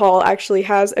alcohol actually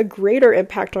has a greater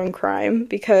impact on crime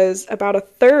because about a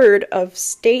third of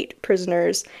state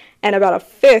prisoners and about a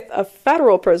fifth of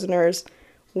federal prisoners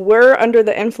were under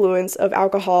the influence of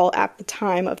alcohol at the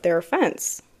time of their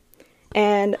offense.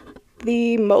 And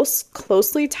the most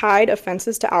closely tied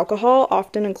offenses to alcohol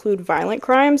often include violent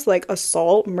crimes like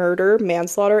assault, murder,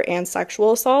 manslaughter, and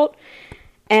sexual assault.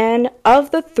 And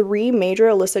of the three major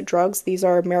illicit drugs, these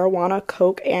are marijuana,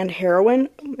 coke, and heroin.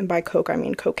 And by coke, I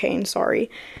mean cocaine, sorry.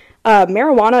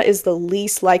 Marijuana is the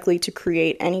least likely to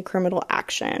create any criminal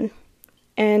action.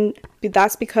 And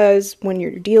that's because when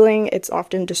you're dealing, it's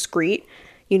often discreet.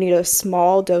 You need a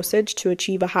small dosage to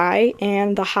achieve a high,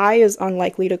 and the high is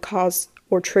unlikely to cause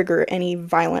or trigger any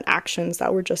violent actions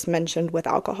that were just mentioned with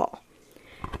alcohol.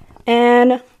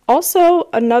 And also,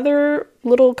 another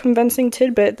little convincing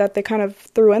tidbit that they kind of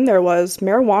threw in there was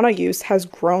marijuana use has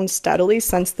grown steadily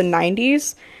since the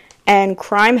 90s, and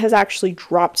crime has actually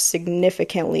dropped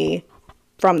significantly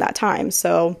from that time.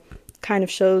 So, kind of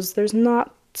shows there's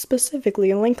not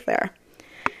specifically a link there.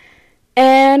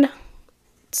 And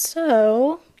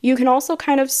so, you can also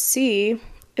kind of see,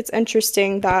 it's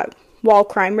interesting that while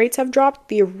crime rates have dropped,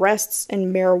 the arrests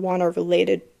in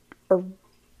marijuana-related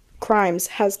crimes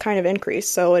has kind of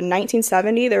increased. So in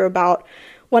 1970, there were about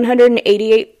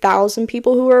 188,000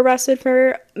 people who were arrested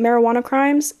for marijuana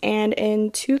crimes, and in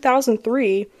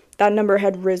 2003, that number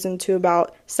had risen to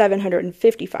about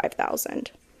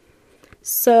 755,000.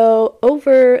 So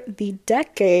over the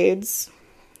decades,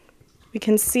 we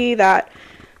can see that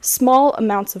small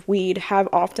amounts of weed have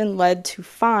often led to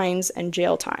fines and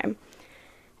jail time.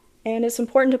 And it's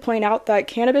important to point out that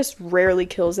cannabis rarely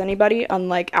kills anybody,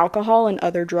 unlike alcohol and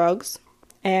other drugs.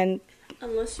 And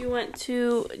unless you went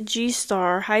to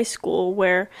G-Star High School,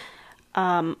 where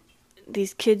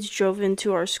these kids drove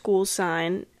into our school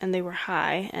sign and they were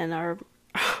high, and our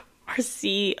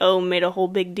CEO made a whole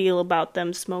big deal about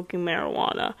them smoking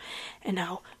marijuana, and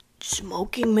how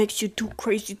smoking makes you do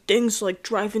crazy things like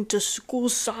drive into school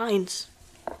signs.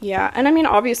 Yeah, and I mean,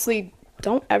 obviously,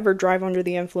 don't ever drive under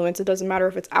the influence. It doesn't matter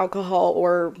if it's alcohol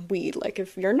or weed. Like,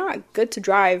 if you're not good to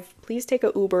drive, please take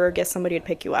an Uber or get somebody to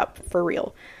pick you up, for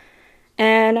real.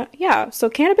 And yeah, so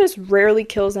cannabis rarely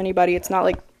kills anybody. It's not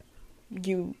like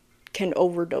you can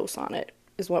overdose on it,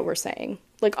 is what we're saying.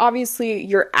 Like, obviously,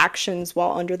 your actions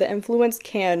while under the influence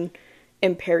can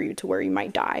impair you to where you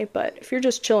might die. But if you're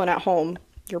just chilling at home,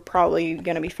 you're probably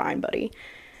gonna be fine, buddy.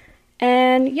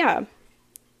 And yeah,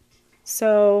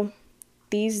 so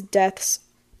these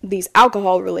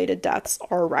alcohol-related deaths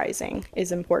are rising,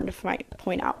 is important to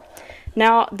point out.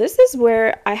 Now, this is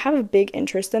where I have a big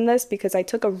interest in this because I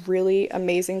took a really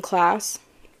amazing class.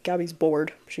 Gabby's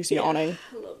bored. She's yawning.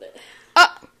 A little bit.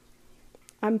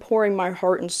 I'm pouring my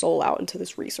heart and soul out into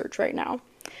this research right now.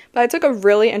 But I took a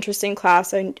really interesting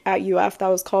class at UF that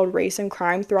was called Race and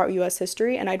Crime Throughout U.S.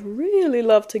 History, and I'd really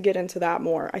love to get into that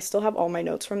more. I still have all my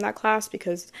notes from that class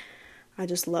because I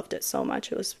just loved it so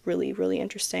much. It was really, really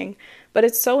interesting. But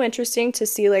it's so interesting to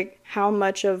see, like, how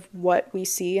much of what we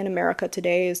see in America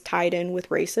today is tied in with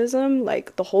racism.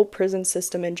 Like, the whole prison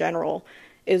system in general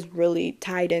is really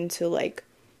tied into, like,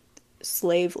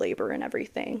 slave labor and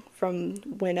everything from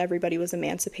when everybody was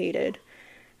emancipated.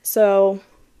 So,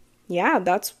 yeah,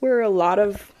 that's where a lot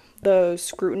of the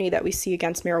scrutiny that we see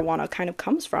against marijuana kind of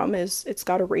comes from, is it's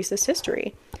got a racist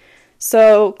history.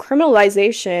 So,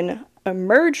 criminalization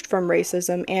emerged from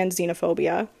racism and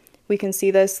xenophobia. We can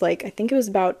see this, like, I think it was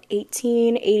about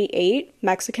 1888,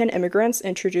 Mexican immigrants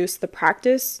introduced the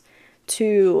practice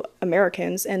to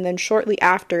Americans, and then shortly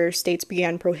after, states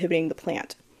began prohibiting the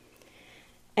plant.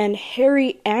 And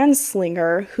Harry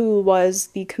Anslinger, who was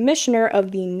the commissioner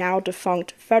of the now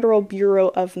defunct Federal Bureau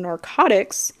of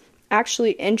Narcotics,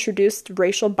 actually introduced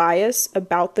racial bias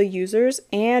about the users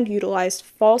and utilized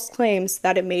false claims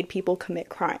that it made people commit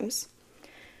crimes.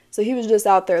 So he was just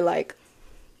out there like,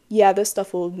 yeah, this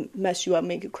stuff will mess you up,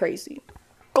 make you crazy.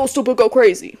 Go stupid, go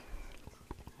crazy.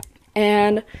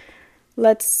 And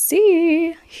let's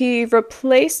see, he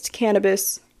replaced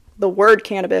cannabis, the word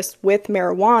cannabis, with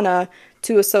marijuana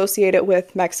to associate it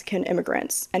with Mexican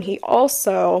immigrants. And he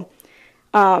also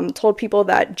told people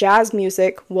that jazz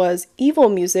music was evil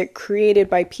music created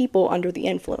by people under the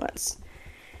influence.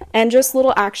 And just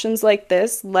little actions like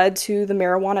this led to the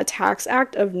Marijuana Tax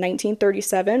Act of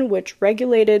 1937, which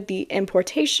regulated the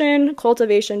importation,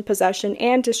 cultivation, possession,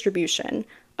 and distribution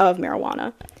of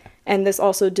marijuana. And this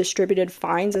also distributed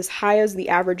fines as high as the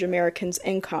average American's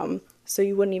income, so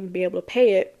you wouldn't even be able to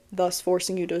pay it thus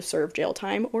forcing you to serve jail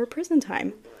time or prison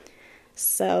time.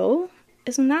 So,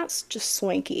 isn't that just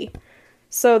swanky?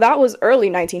 So that was early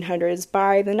 1900s.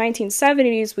 By the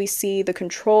 1970s, we see the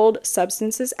Controlled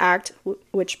Substances Act,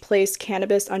 which placed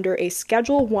cannabis under a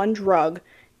Schedule 1 drug,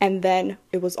 and then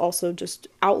it was also just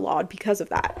outlawed because of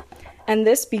that. And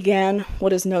this began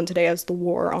what is known today as the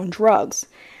War on Drugs.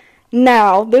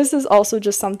 Now, this is also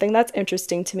just something that's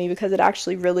interesting to me because it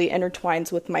actually really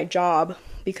intertwines with my job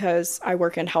because I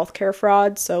work in healthcare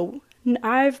fraud, so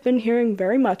I've been hearing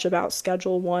very much about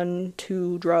Schedule 1,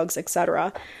 2 drugs,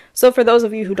 etc. So for those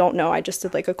of you who don't know, I just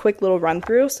did like a quick little run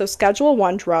through. So Schedule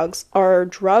 1 drugs are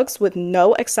drugs with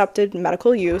no accepted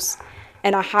medical use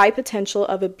and a high potential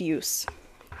of abuse.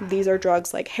 These are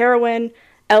drugs like heroin,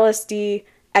 LSD,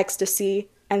 ecstasy,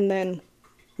 and then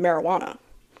marijuana,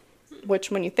 which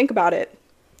when you think about it,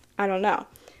 I don't know,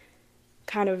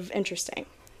 kind of interesting.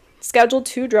 Schedule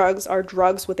 2 drugs are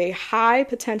drugs with a high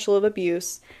potential of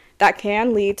abuse that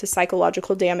can lead to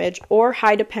psychological damage or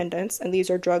high dependence, and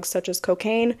these are drugs such as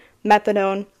cocaine,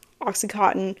 methadone,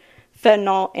 Oxycontin,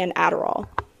 fentanyl, and Adderall.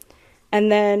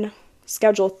 And then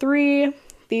Schedule 3,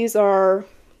 these are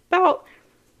about,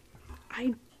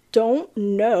 I don't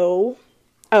know,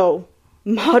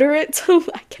 moderate to,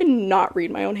 I cannot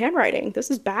read my own handwriting, this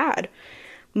is bad.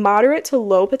 Moderate to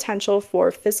low potential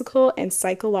for physical and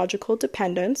psychological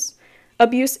dependence.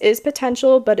 Abuse is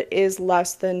potential, but it is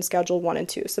less than Schedule 1 and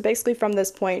 2. So basically from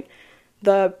this point,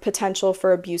 the potential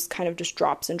for abuse kind of just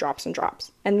drops and drops and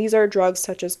drops. And these are drugs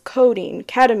such as codeine,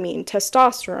 ketamine,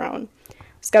 testosterone.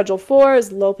 Schedule 4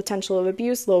 is low potential of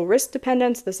abuse, low risk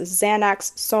dependence. This is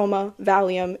Xanax, Soma,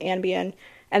 Valium, Ambien.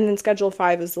 And then Schedule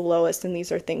 5 is the lowest, and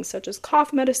these are things such as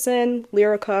cough medicine,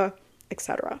 Lyrica,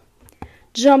 etc.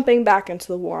 Jumping back into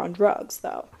the war on drugs,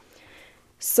 though.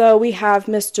 So we have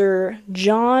Mr.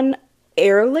 John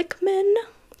Ehrlichman,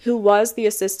 who was the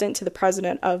assistant to the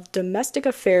president of domestic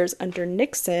affairs under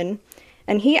Nixon,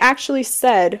 and he actually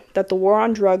said that the war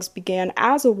on drugs began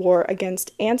as a war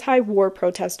against anti-war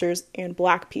protesters and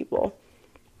black people,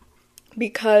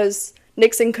 because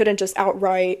Nixon couldn't just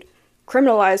outright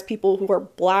criminalize people who were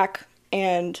black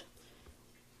and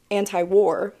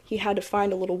anti-war. He had to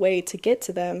find a little way to get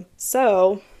to them,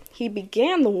 so he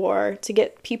began the war to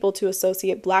get people to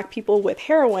associate black people with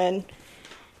heroin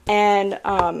and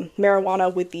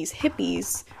marijuana with these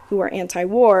hippies who were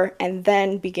anti-war, and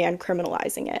then began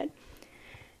criminalizing it.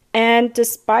 And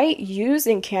despite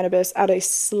using cannabis at a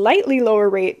slightly lower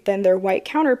rate than their white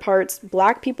counterparts,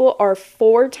 black people are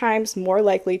 4 times more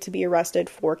likely to be arrested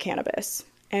for cannabis.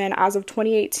 And as of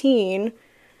 2018,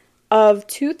 of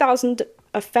 2,000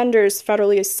 offenders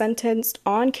federally sentenced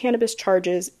on cannabis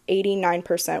charges,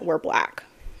 89% were black.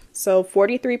 So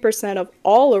 43% of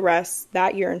all arrests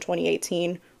that year in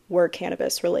 2018 were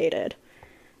cannabis related.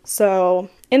 So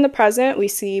in the present, we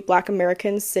see black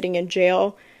Americans sitting in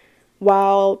jail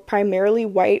while primarily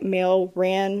white male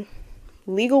ran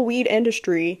legal weed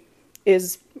industry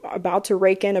is about to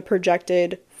rake in a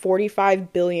projected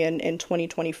 $45 billion in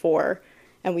 2024.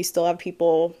 And we still have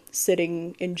people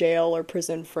sitting in jail or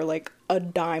prison for like a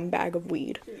dime bag of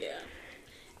weed. Yeah.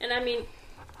 And I mean,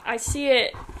 I see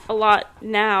it a lot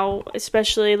now,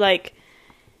 especially like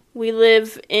we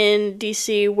live in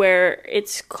DC where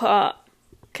it's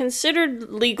considered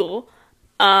legal,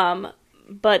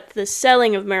 but the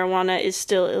selling of marijuana is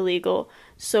still illegal.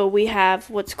 So we have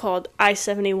what's called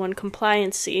I-71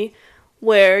 compliancy,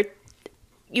 where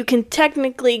you can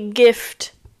technically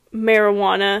gift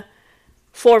marijuana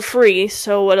for free.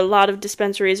 So what a lot of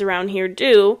dispensaries around here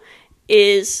do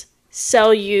is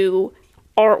sell you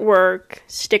artwork,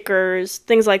 stickers,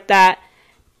 things like that.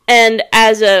 And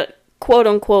as a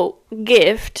quote-unquote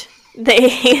gift,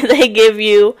 they give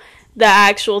you the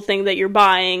actual thing that you're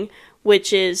buying,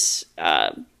 which is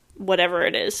whatever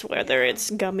it is, whether it's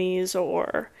gummies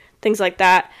or things like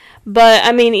that. But,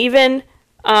 I mean, even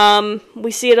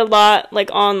we see it a lot, like,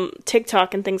 on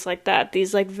TikTok and things like that.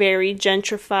 These, like, very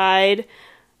gentrified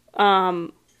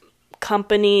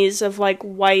companies of, like,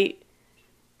 white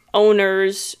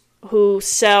owners who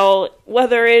sell,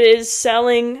 whether it is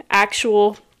selling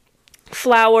actual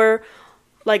flower,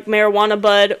 like marijuana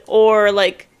bud, or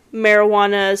like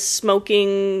marijuana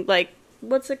smoking, like,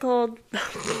 what's it called?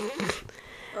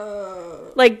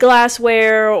 Like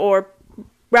glassware or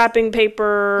wrapping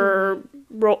paper,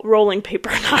 rolling paper,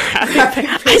 not wrapping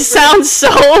paper. I sound so,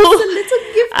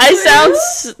 I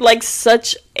sound like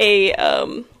such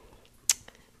a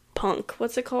punk.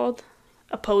 What's it called?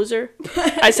 A poser?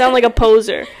 I sound like a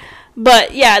poser.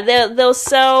 But yeah, they'll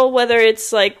sell, whether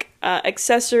it's like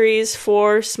accessories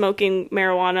for smoking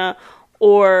marijuana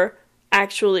or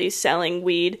actually selling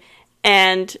weed,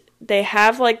 and they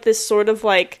have, like, this sort of,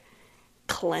 like,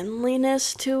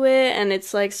 cleanliness to it, and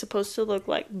it's, like, supposed to look,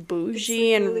 like,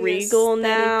 bougie and really regal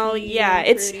now. aesthetic-y Yeah, and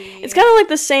it's pretty. kind of like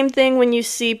the same thing when you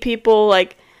see people,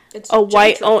 like, It's a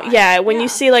white gentrified. when you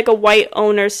see, like, a white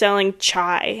owner selling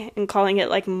chai and calling it,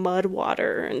 like, mud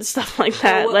water and stuff like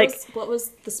that. What was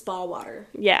the spa water?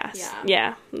 Yeah. Yeah.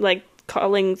 Yeah. Like,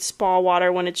 calling spa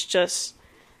water when it's just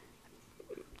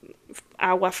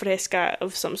agua fresca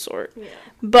of some sort. Yeah.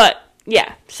 But,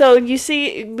 yeah. So, you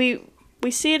see,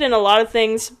 we see it in a lot of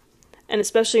things, and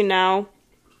especially now,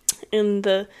 in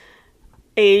the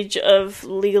age of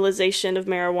legalization of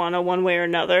marijuana one way or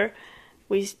another,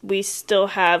 we still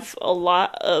have a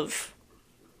lot of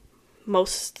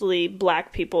mostly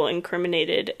black people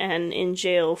incriminated and in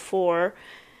jail for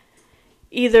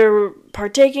either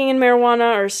partaking in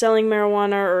marijuana or selling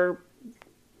marijuana or,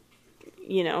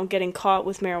 you know, getting caught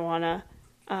with marijuana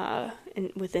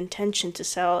with intention to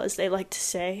sell, as they like to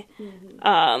say.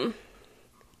 Mm-hmm.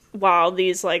 While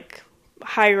these, like,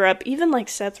 higher up, even, like,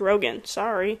 Seth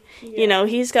Rogen, you know,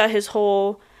 he's got his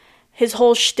whole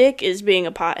shtick is being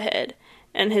a pothead,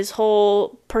 and his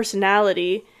whole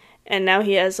personality, and now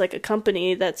he has, like, a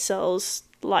company that sells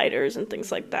lighters and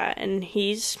things like that, and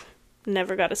he's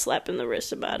never got a slap in the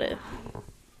wrist about it.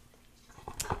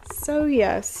 So,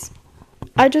 yes.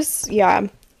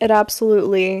 It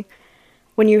absolutely,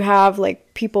 when you have,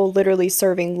 like, people literally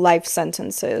serving life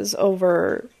sentences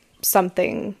over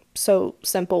something so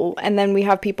simple, and then we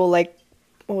have people like,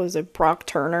 what was it, Brock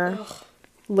Turner? Ugh.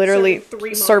 Literally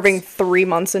serving 3 3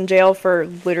 months in jail for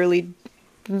literally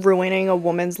ruining a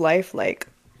woman's life. Like,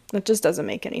 it just doesn't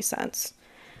make any sense.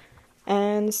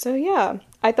 And so, yeah,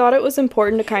 I thought it was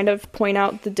important to kind of point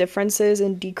out the differences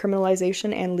in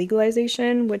decriminalization and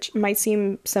legalization, which might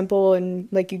seem simple and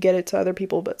like you get it to other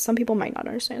people, but some people might not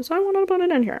understand. So I wanted to put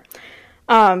it in here.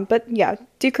 But yeah,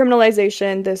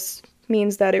 decriminalization, this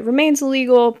means that it remains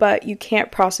illegal, but you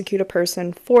can't prosecute a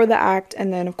person for the act.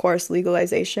 And then, of course,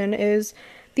 legalization is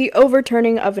the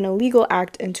overturning of an illegal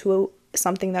act into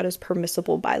something that is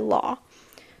permissible by law.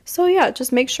 So yeah,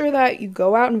 just make sure that you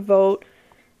go out and vote,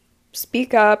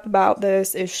 speak up about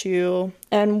this issue,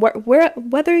 and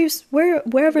wherever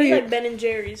you like Ben and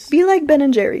Jerry's. Be like Ben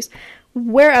and Jerry's.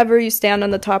 Wherever you stand on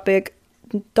the topic,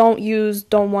 don't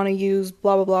want to use,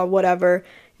 blah blah blah, whatever.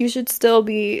 You should still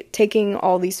be taking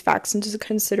all these facts into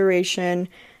consideration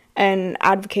and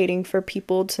advocating for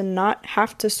people to not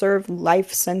have to serve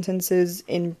life sentences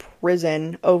in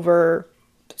prison over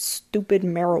stupid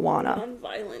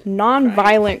marijuana.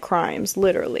 Non-violent crimes,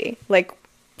 literally. Like,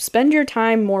 spend your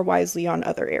time more wisely on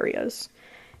other areas.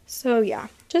 So, yeah.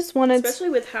 Just wanted...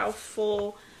 Especially with how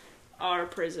full our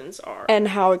prisons are. And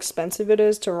how expensive it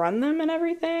is to run them and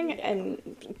everything.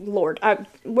 And, Lord,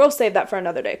 we'll save that for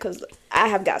another day, because I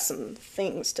have got some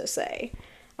things to say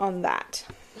on that.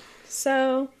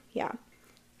 So, yeah.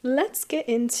 Let's get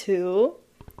into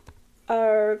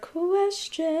our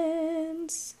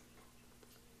questions.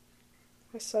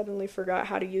 I suddenly forgot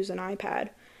how to use an iPad.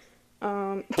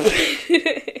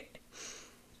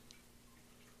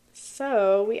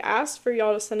 So, we asked for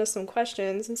y'all to send us some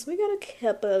questions, and so we got a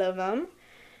couple of them.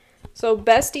 So,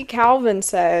 Bestie Calvin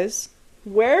says,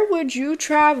 where would you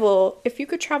travel if you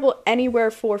could travel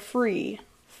anywhere for free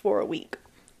for a week?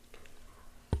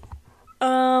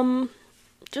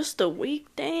 Just a week?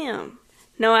 Damn.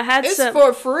 No, I had It's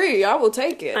for free. I will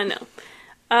take it. I know.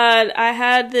 I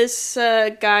had this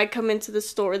guy come into the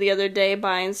store the other day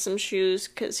buying some shoes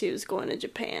because he was going to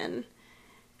Japan.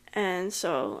 And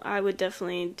so I would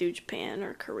definitely do Japan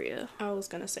or Korea. I was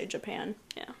going to say Japan.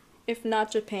 Yeah. If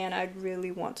not Japan, I'd really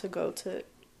want to go to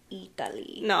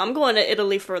Italy. No, I'm going to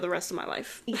Italy for the rest of my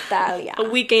life. Italia. A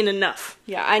week ain't enough.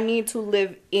 Yeah, I need to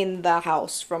live in the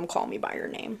house from Call Me By Your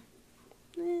Name.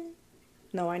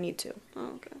 No, I need to.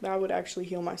 Oh, okay. That would actually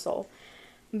heal my soul.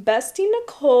 Bestie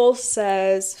Nicole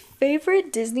says,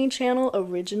 favorite Disney Channel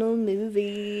original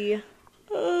movie?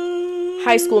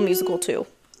 High School Musical 2.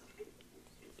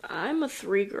 I'm a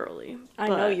 3 girly. I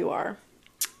know you are.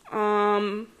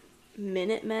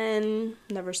 Minutemen.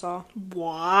 Never saw.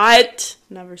 What?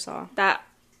 Never saw.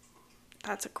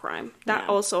 That's a crime. That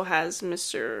also has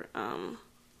Mr.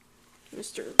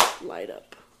 Light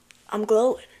Up. I'm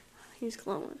glowing. He's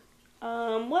glowing.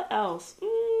 What else?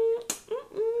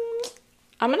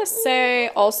 I'm gonna say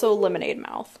also Lemonade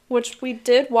Mouth, which we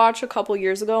did watch a couple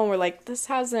years ago, and we're like, this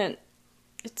hasn't.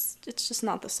 It's just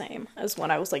not the same as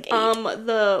when I was like 8.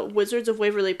 The Wizards of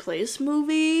Waverly Place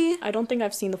movie. I don't think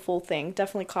I've seen the full thing.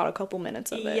 Definitely caught a couple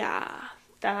minutes of it. Yeah,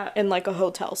 that in like a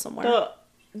hotel somewhere.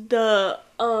 The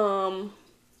one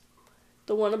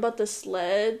about the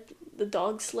sled, the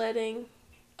dog sledding.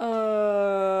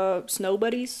 Snow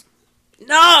Buddies.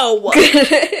 No!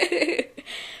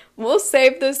 We'll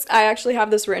save this. I actually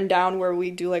have this written down where we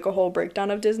do like a whole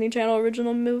breakdown of Disney Channel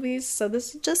original movies. So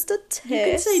this is just a test. You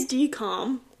can say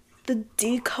DCOM. The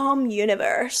DCOM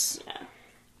universe.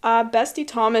 Yeah. Bestie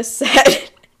Thomas said...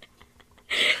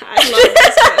 I love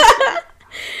this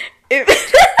question.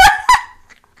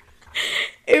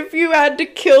 If you had to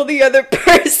kill the other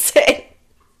person,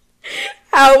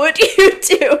 how would you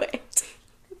do it?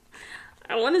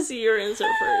 I want to see your answer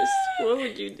first. What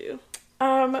would you do?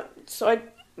 So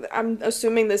I'm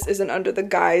assuming this isn't under the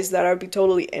guise that I'd be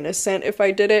totally innocent if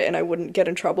I did it and I wouldn't get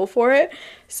in trouble for it.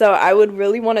 So I would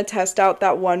really want to test out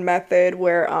that one method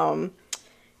where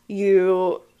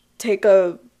you take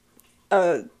a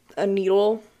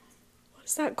needle. What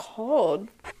is that called?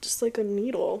 Just like a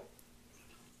needle.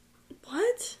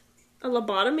 What? A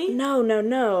lobotomy?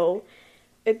 No.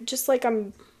 It just like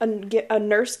I'm a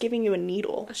nurse giving you a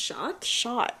needle. A shot?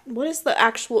 Shot. What is the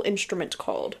actual instrument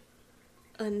called?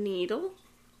 A needle?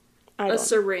 A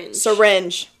syringe.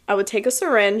 Syringe. I would take a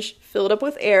syringe, fill it up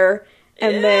with air,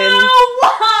 and then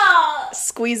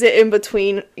squeeze it in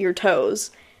between your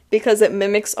toes because it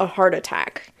mimics a heart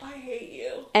attack. I hate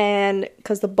you. And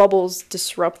because the bubbles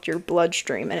disrupt your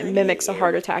bloodstream and it mimics a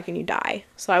heart attack and you die.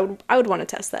 So I would want to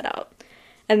test that out.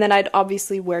 And then I'd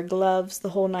obviously wear gloves, the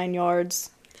whole 9 yards.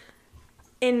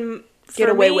 Get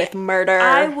away with murder.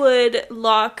 I would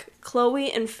lock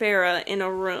Chloe and Farrah in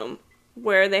a room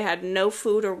where they had no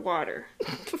food or water.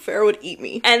 Farrah would eat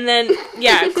me. And then,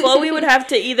 Chloe would have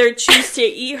to either choose to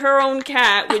eat her own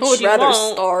cat, which she rather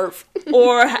won't, starve,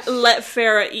 or let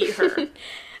Farrah eat her.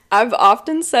 I've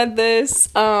often said this,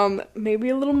 maybe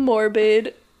a little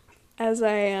morbid, as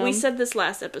I am. We said this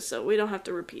last episode. We don't have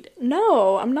to repeat it.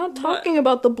 No, I'm not talking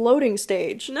about the bloating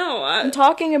stage. No, I'm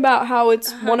talking about how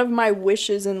it's one of my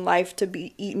wishes in life to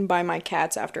be eaten by my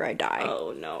cats after I die.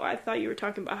 Oh, no. I thought you were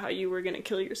talking about how you were going to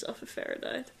kill yourself if Farrah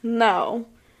died. No.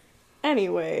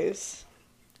 Anyways.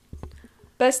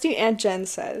 Bestie Aunt Jen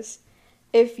says,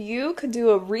 if you could do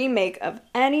a remake of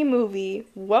any movie,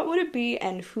 what would it be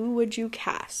and who would you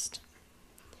cast?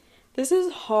 This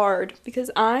is hard because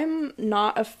I'm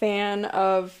not a fan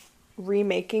of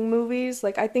remaking movies.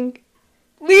 Like, I think,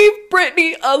 leave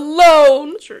Britney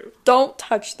alone! True. Don't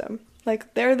touch them.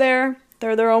 Like, they're there.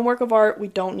 They're their own work of art. We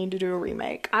don't need to do a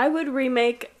remake. I would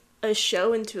remake a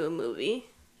show into a movie.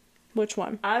 Which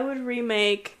one? I would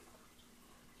remake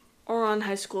On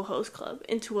High School Host Club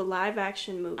into a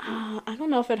live-action movie. I don't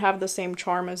know if it'd have the same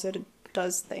charm as it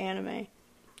does the anime.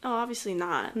 Oh, obviously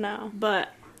not. No. But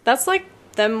that's like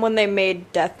them when they made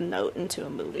Death Note into a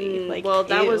movie. Well,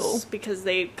 that was because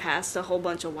they cast a whole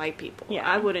bunch of white people. Yeah.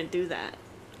 I wouldn't do that.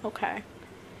 Okay.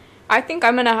 I think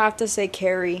I'm gonna have to say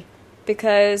Carrie,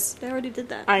 because... They already did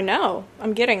that. I know.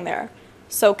 I'm getting there.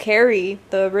 So Carrie,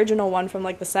 the original one from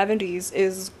like the 70s,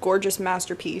 is gorgeous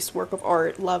masterpiece, work of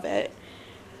art, love it.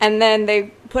 And then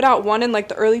they put out one in like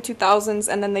the early 2000s,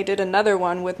 and then they did another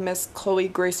one with Miss Chloe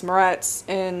Grace Moretz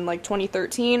in like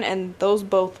 2013, and those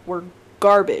both were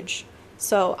garbage.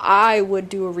 So I would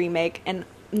do a remake, and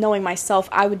knowing myself,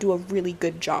 I would do a really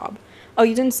good job. Oh,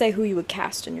 you didn't say who you would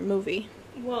cast in your movie.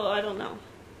 Well, I don't know.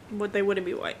 They wouldn't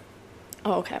be white.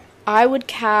 Oh, okay. I would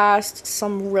cast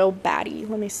some real baddie.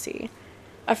 Let me see.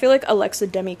 I feel like Alexa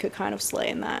Demi could kind of slay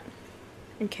in that.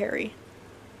 And Carrie.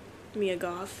 Mia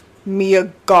Goth.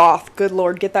 Mia Goth. Good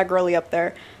lord, get that girly up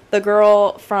there. The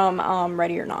girl from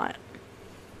Ready or Not.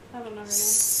 I don't know her name.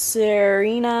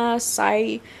 Serena,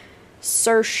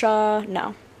 Saoirse,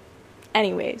 no.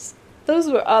 Anyways, those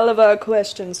were all of our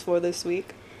questions for this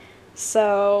week.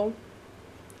 So,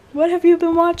 what have you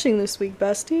been watching this week,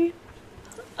 bestie?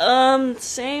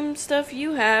 Same stuff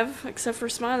you have, except for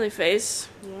Smiley Face.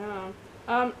 Yeah.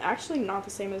 Actually not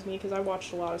the same as me, because I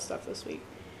watched a lot of stuff this week.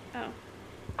 Oh.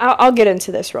 I'll get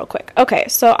into this real quick. Okay,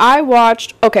 so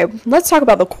let's talk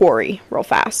about The Quarry real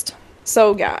fast.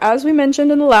 So, yeah, as we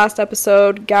mentioned in the last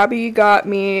episode, Gabby got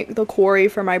me The Quarry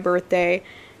for my birthday.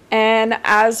 And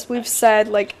as we've said,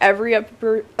 like, every episode,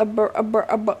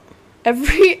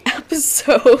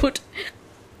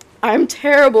 I'm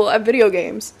terrible at video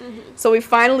games. Mm-hmm. So we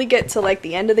finally get to, like,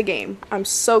 the end of the game. I'm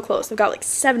so close. I've got, like,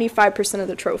 75% of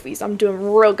the trophies. I'm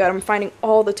doing real good. I'm finding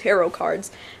all the tarot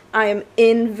cards. I am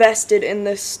invested in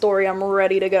this story. I'm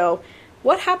ready to go.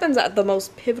 What happens at the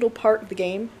most pivotal part of the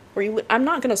game? I'm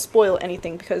not going to spoil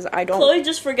anything because I don't... Chloe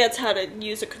just forgets how to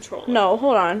use a controller. No,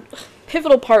 hold on.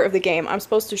 Pivotal part of the game. I'm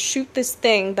supposed to shoot this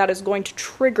thing that is going to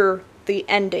trigger the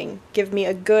ending. Give me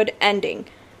a good ending.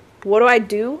 What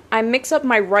do? I mix up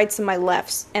my rights and my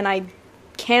lefts, and I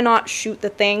cannot shoot the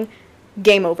thing.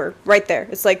 Game over. Right there.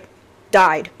 It's like,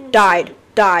 died, dead.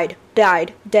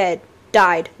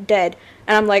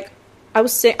 And I'm like, I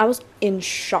was in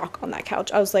shock on that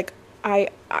couch. I was like, I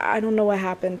don't know what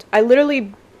happened. I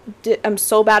literally I'm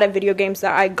so bad at video games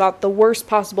that I got the worst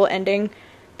possible ending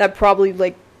that probably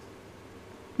like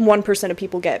 1% of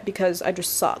people get because I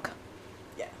just suck.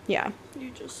 Yeah. Yeah. You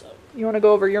just suck. You want to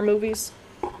go over your movies?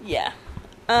 Yeah.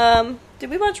 Did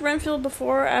we watch Renfield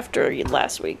before or after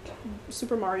last week?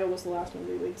 Super Mario was the last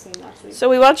movie we'd seen last week. So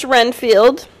we watched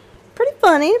Renfield. Pretty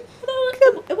funny. It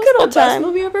was good old the best time.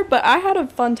 movie ever, but I had a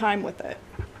fun time with it.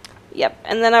 Yep.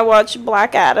 And then I watched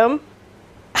Black Adam,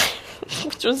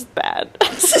 which was bad.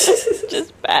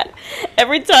 Just bad.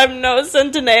 Every time Noah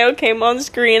Centineo came on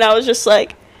screen, I was just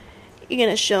like, "You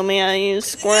gonna show me how you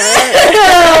squirt?"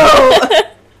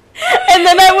 And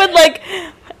then I would like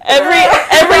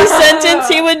every sentence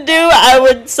he would do, I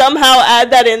would somehow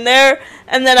add that in there.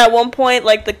 And then at one point,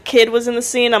 like, the kid was in the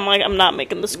scene. I'm like, I'm not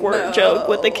making the squirt joke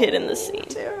with the kid in the scene.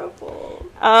 Terrible.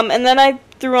 And then I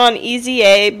threw on Easy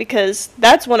A because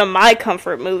that's one of my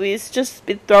comfort movies. Just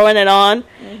be throwing it on.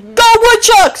 Mm-hmm. Go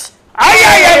Woodchucks!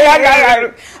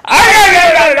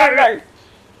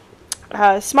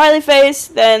 Smiley face.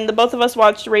 Then the both of us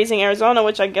watched Raising Arizona,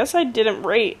 which I guess I didn't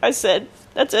rate. I said,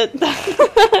 that's it.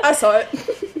 I saw it.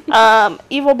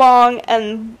 Evil Bong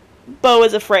and Beau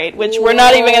is Afraid, which we're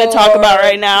not even going to talk about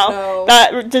right now. No.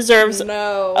 That deserves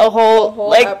a whole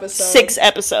like episode. 6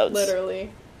 episodes. Literally.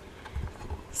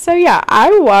 So yeah,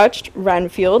 I watched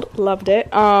Renfield, loved it.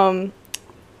 And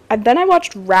then I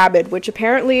watched Rabid, which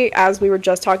apparently, as we were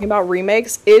just talking about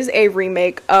remakes, is a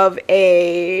remake of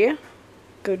a...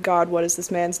 Good God, what is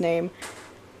this man's name?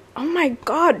 Oh my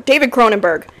God, David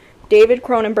Cronenberg. David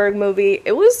Cronenberg movie.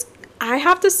 It was... I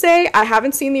have to say, I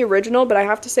haven't seen the original, but I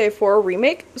have to say for a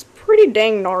remake, it was pretty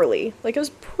dang gnarly. Like, it was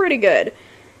pretty good.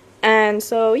 And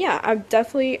so, yeah, I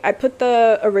put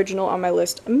the original on my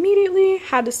list immediately,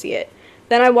 had to see it.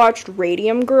 Then I watched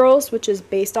Radium Girls, which is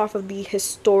based off of the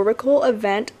historical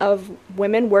event of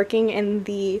women working in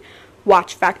the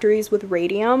watch factories with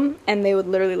radium, and they would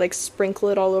literally, like, sprinkle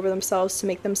it all over themselves to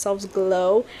make themselves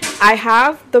glow.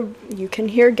 You can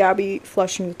hear Gabby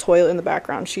flushing the toilet in the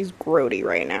background. She's grody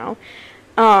right now.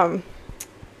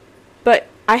 But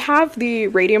I have the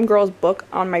Radium Girls book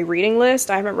on my reading list.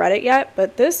 I haven't read it yet,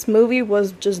 but this movie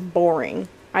was just boring.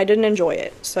 I didn't enjoy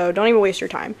it, so don't even waste your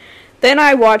time. Then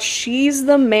I watched She's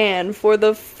the Man for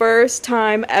the first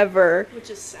time ever.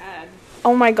 Which is sad.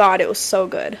 Oh my God, it was so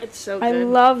good. It's so good. I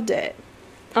loved it.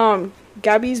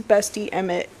 Gabby's bestie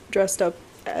Emmett dressed up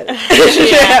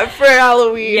for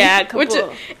Halloween. Yeah,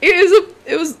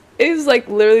 it was like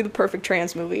literally the perfect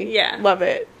trans movie. Yeah. Love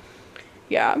it.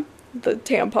 Yeah. The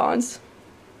tampons.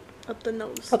 Up the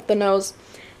nose. Up the nose.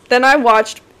 Then I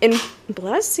watched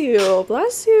Bless you.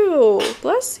 Bless you.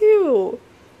 Bless you.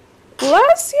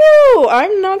 Bless you.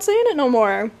 I'm not saying it no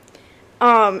more.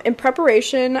 In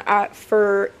preparation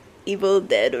for Evil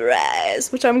Dead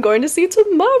Rise, which I'm going to see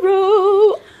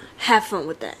tomorrow. Have fun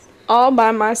with that. All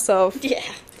by myself. Yeah.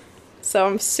 So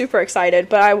I'm super excited,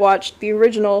 but I watched the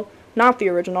original, not the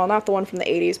one from the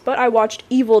 80s, but I watched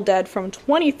Evil Dead from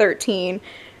 2013,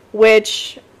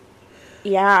 which,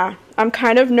 yeah, I'm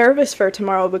kind of nervous for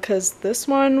tomorrow because this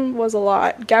one was a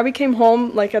lot. Gabby came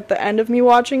home, like, at the end of me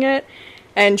watching it,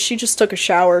 and she just took a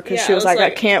shower because she was like,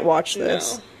 I can't watch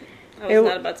this. No, I was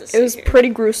not about to see it was pretty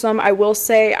gruesome. I will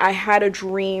say I had a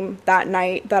dream that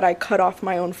night that I cut off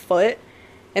my own foot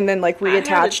and then, like, reattached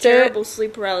it. I had a terrible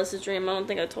sleep paralysis dream. I don't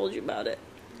think I told you about it.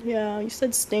 Yeah, you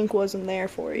said Stink wasn't there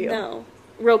for you. No.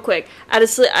 Real quick. I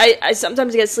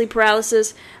sometimes get sleep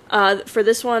paralysis. For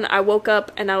this one, I woke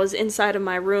up and I was inside of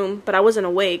my room, but I wasn't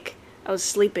awake. I was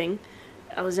sleeping.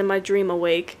 I was in my dream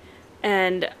awake,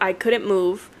 and I couldn't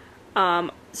move.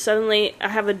 Suddenly, I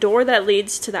have a door that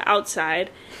leads to the outside,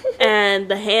 and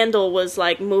the handle was,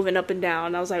 like, moving up and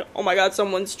down. I was like, oh my God,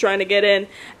 someone's trying to get in.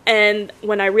 And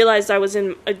when I realized I was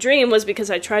in a dream was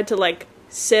because I tried to, like,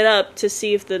 sit up to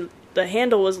see if the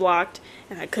handle was locked,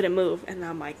 and I couldn't move. And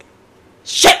I'm like,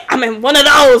 shit, I'm in one of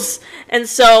those! And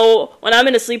so, when I'm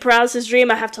in a sleep paralysis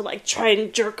dream, I have to, like, try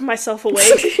and jerk myself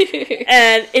awake.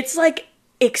 And it's, like,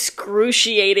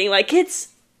 excruciating. Like, it's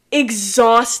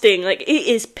exhausting. Like, it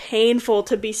is painful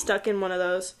to be stuck in one of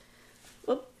those.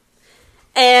 Whoop.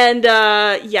 And,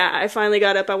 yeah, I finally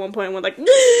got up at one point and went, like,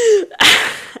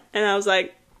 and I was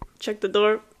like, check the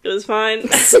door. It was fine.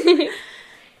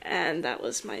 And that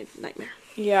was my nightmare.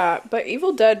 Yeah, but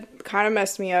Evil Dead kind of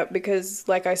messed me up because,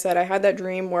 like I said, I had that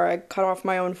dream where I cut off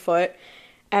my own foot,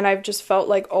 and I've just felt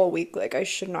like all week like I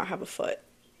should not have a foot.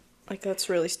 Like, that's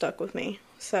really stuck with me.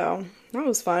 So, that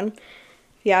was fun.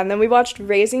 Yeah, and then we watched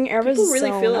Raising Arizona. People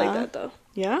really feel like that, though.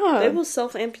 Yeah. They will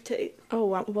self-amputate. Oh,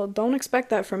 well, don't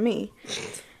expect that from me.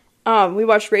 We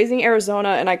watched Raising Arizona,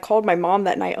 and I called my mom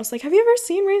that night. I was like, have you ever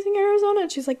seen Raising Arizona?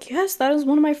 And she's like, yes, that is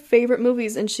one of my favorite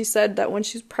movies. And she said that when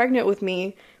she's pregnant with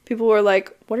me, people were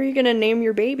like, what are you going to name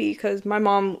your baby? Because my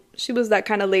mom, she was that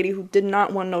kind of lady who did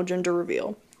not want no gender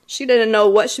reveal. She didn't know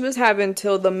what she was having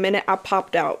till the minute I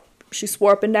popped out. She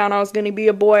swore up and down I was going to be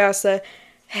a boy. I said,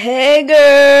 hey,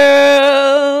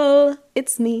 girl,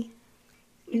 it's me.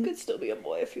 You could still be a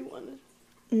boy if you wanted.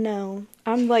 No,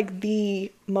 I'm like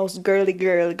the most girly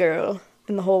girl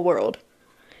in the whole world.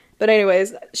 But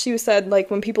anyways, she said,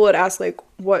 like, when people would ask, like,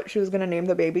 what she was going to name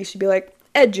the baby, she'd be like,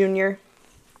 Ed Jr.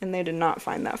 And they did not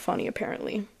find that funny,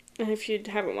 apparently. And if you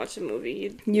haven't watched the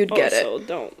movie, you'd get it. Also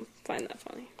don't find that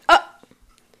funny.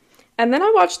 And then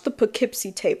I watched the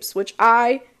Poughkeepsie tapes, which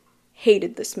I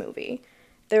hated this movie.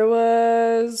 There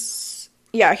was...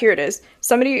 Yeah, here it is.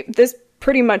 This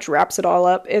pretty much wraps it all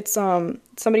up. It's,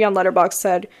 somebody on Letterboxd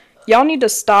said, y'all need to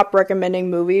stop recommending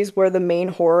movies where the main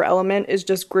horror element is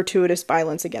just gratuitous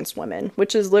violence against women,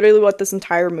 which is literally what this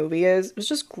entire movie is. It was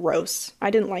just gross.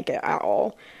 I didn't like it at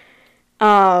all.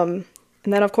 And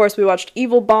then, of course, we watched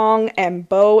Evil Bong and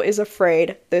Beau is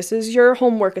Afraid. This is your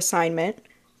homework assignment.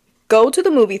 Go to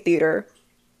the movie theater,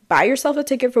 buy yourself a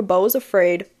ticket for Beau is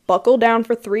Afraid, buckle down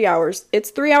for 3 hours.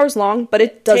 It's 3 hours long, but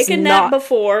it does not. Take a nap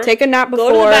before. Take a nap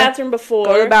before. Go to the bathroom before.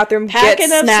 Go to the bathroom. Pack get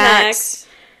enough snacks.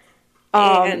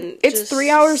 And it's 3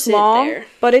 hours long, there.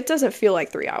 But it doesn't feel like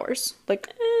 3 hours. Like,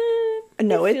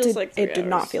 no, it did. Like it did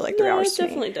not feel like 3 hours. It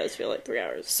definitely does feel like 3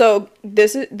 hours. So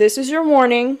this is your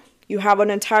warning. You have an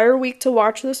entire week to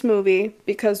watch this movie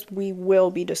because we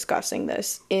will be discussing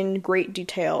this in great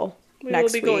detail.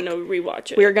 Next week. We will be going to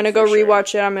rewatch it. We're going to go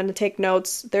rewatch it. I'm going to take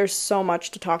notes. There's so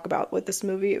much to talk about with this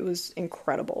movie. It was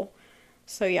incredible.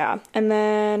 So, yeah. And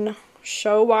then,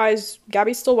 show-wise,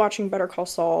 Gabby's still watching Better Call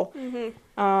Saul.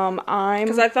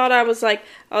 Because I thought I was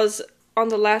on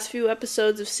the last few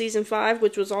episodes of Season 5,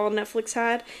 which was all Netflix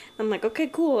had. I'm like, okay,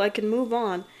 cool, I can move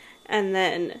on. And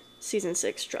then Season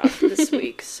 6 dropped this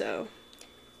week, so...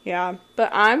 Yeah,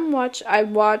 but I watched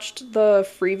the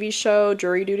Freebie show,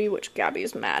 Jury Duty, which Gabby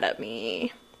is mad at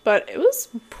me. But it was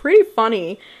pretty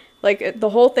funny. Like,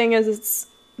 the whole thing is it's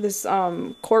this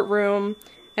courtroom,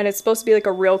 and it's supposed to be like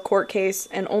a real court case,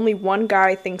 and only one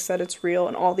guy thinks that it's real,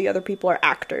 and all the other people are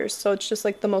actors. So it's just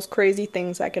like the most crazy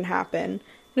things that can happen.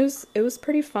 It was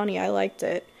pretty funny. I liked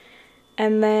it.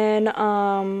 And then,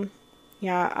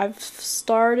 yeah, I've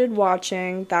started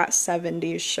watching That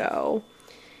 70s Show,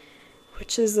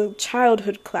 which is a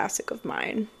childhood classic of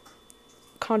mine.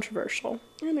 Controversial.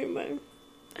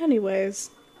 Anyways.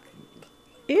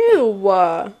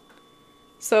 Ew.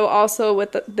 So also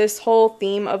with this whole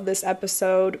theme of this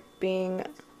episode being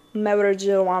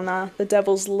marijuana, the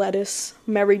devil's lettuce,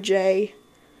 Mary J.,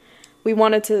 we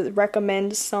wanted to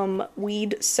recommend some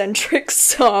weed-centric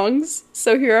songs.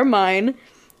 So here are mine.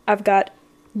 I've got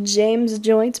James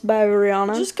Joint by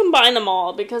Rihanna. Just combine them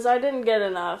all because I didn't get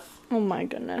enough. Oh my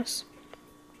goodness.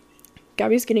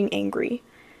 Gabby's getting angry.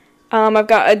 I've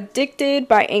got Addicted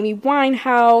by Amy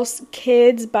Winehouse,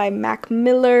 Kids by Mac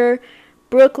Miller,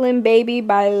 Brooklyn Baby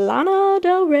by Lana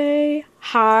Del Rey,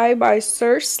 High by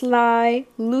Sir Sly,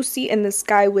 Lucy in the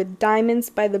Sky with Diamonds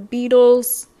by the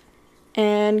Beatles,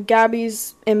 and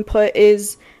Gabby's input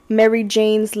is Mary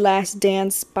Jane's Last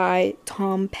Dance by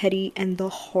Tom Petty and the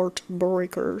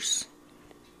Heartbreakers.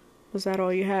 Was that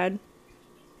all you had?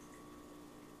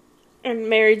 And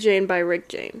Mary Jane by Rick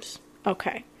James.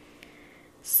 Okay.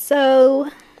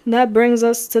 So, that brings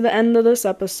us to the end of this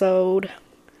episode.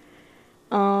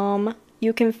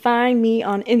 You can find me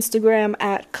on Instagram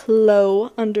at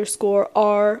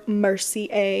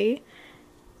Chloe_R_Mercy_A.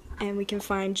 And we can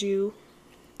find you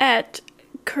at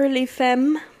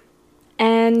CurlyFemme.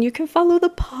 And you can follow the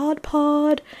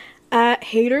pod at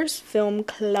Haters Film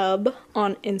Club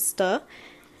on Insta.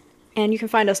 And you can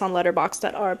find us on Letterboxd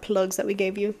at our plugs that we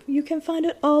gave you. You can find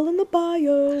it all in the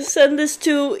bio. Send this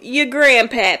to your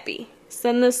grandpappy.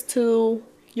 Send this to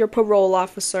your parole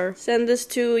officer. Send this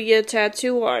to your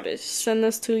tattoo artist. Send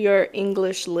this to your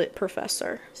English lit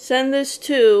professor. Send this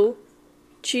to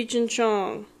Cheech and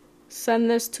Chong.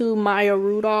 Send this to Maya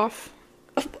Rudolph.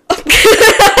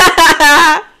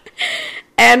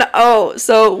 And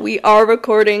so we are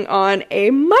recording on a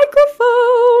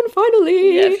microphone,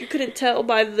 finally. Yeah, if you couldn't tell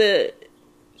by the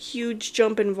huge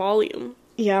jump in volume.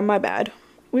 Yeah, my bad.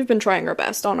 We've been trying our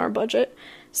best on our budget.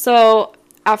 So,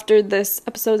 after this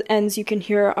episode ends, you can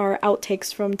hear our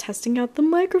outtakes from testing out the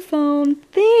microphone.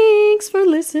 Thanks for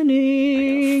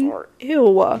listening. I got a fart.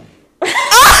 Ew.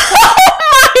 Oh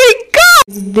my god!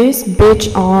 Is this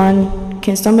bitch on?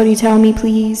 Can somebody tell me,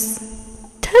 please?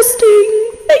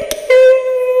 Testing. Thank you.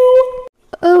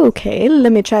 Oh, Okay,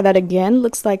 let me try that again.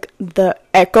 Looks like the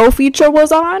echo feature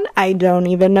was on. I don't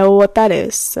even know what that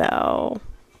is, so...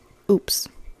 Oops.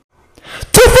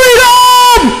 To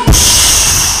freedom!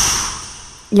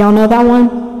 Y'all know that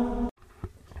one?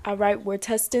 Alright, we're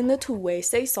testing the two-way.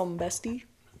 Say something, bestie.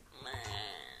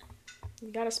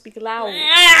 You gotta speak loud.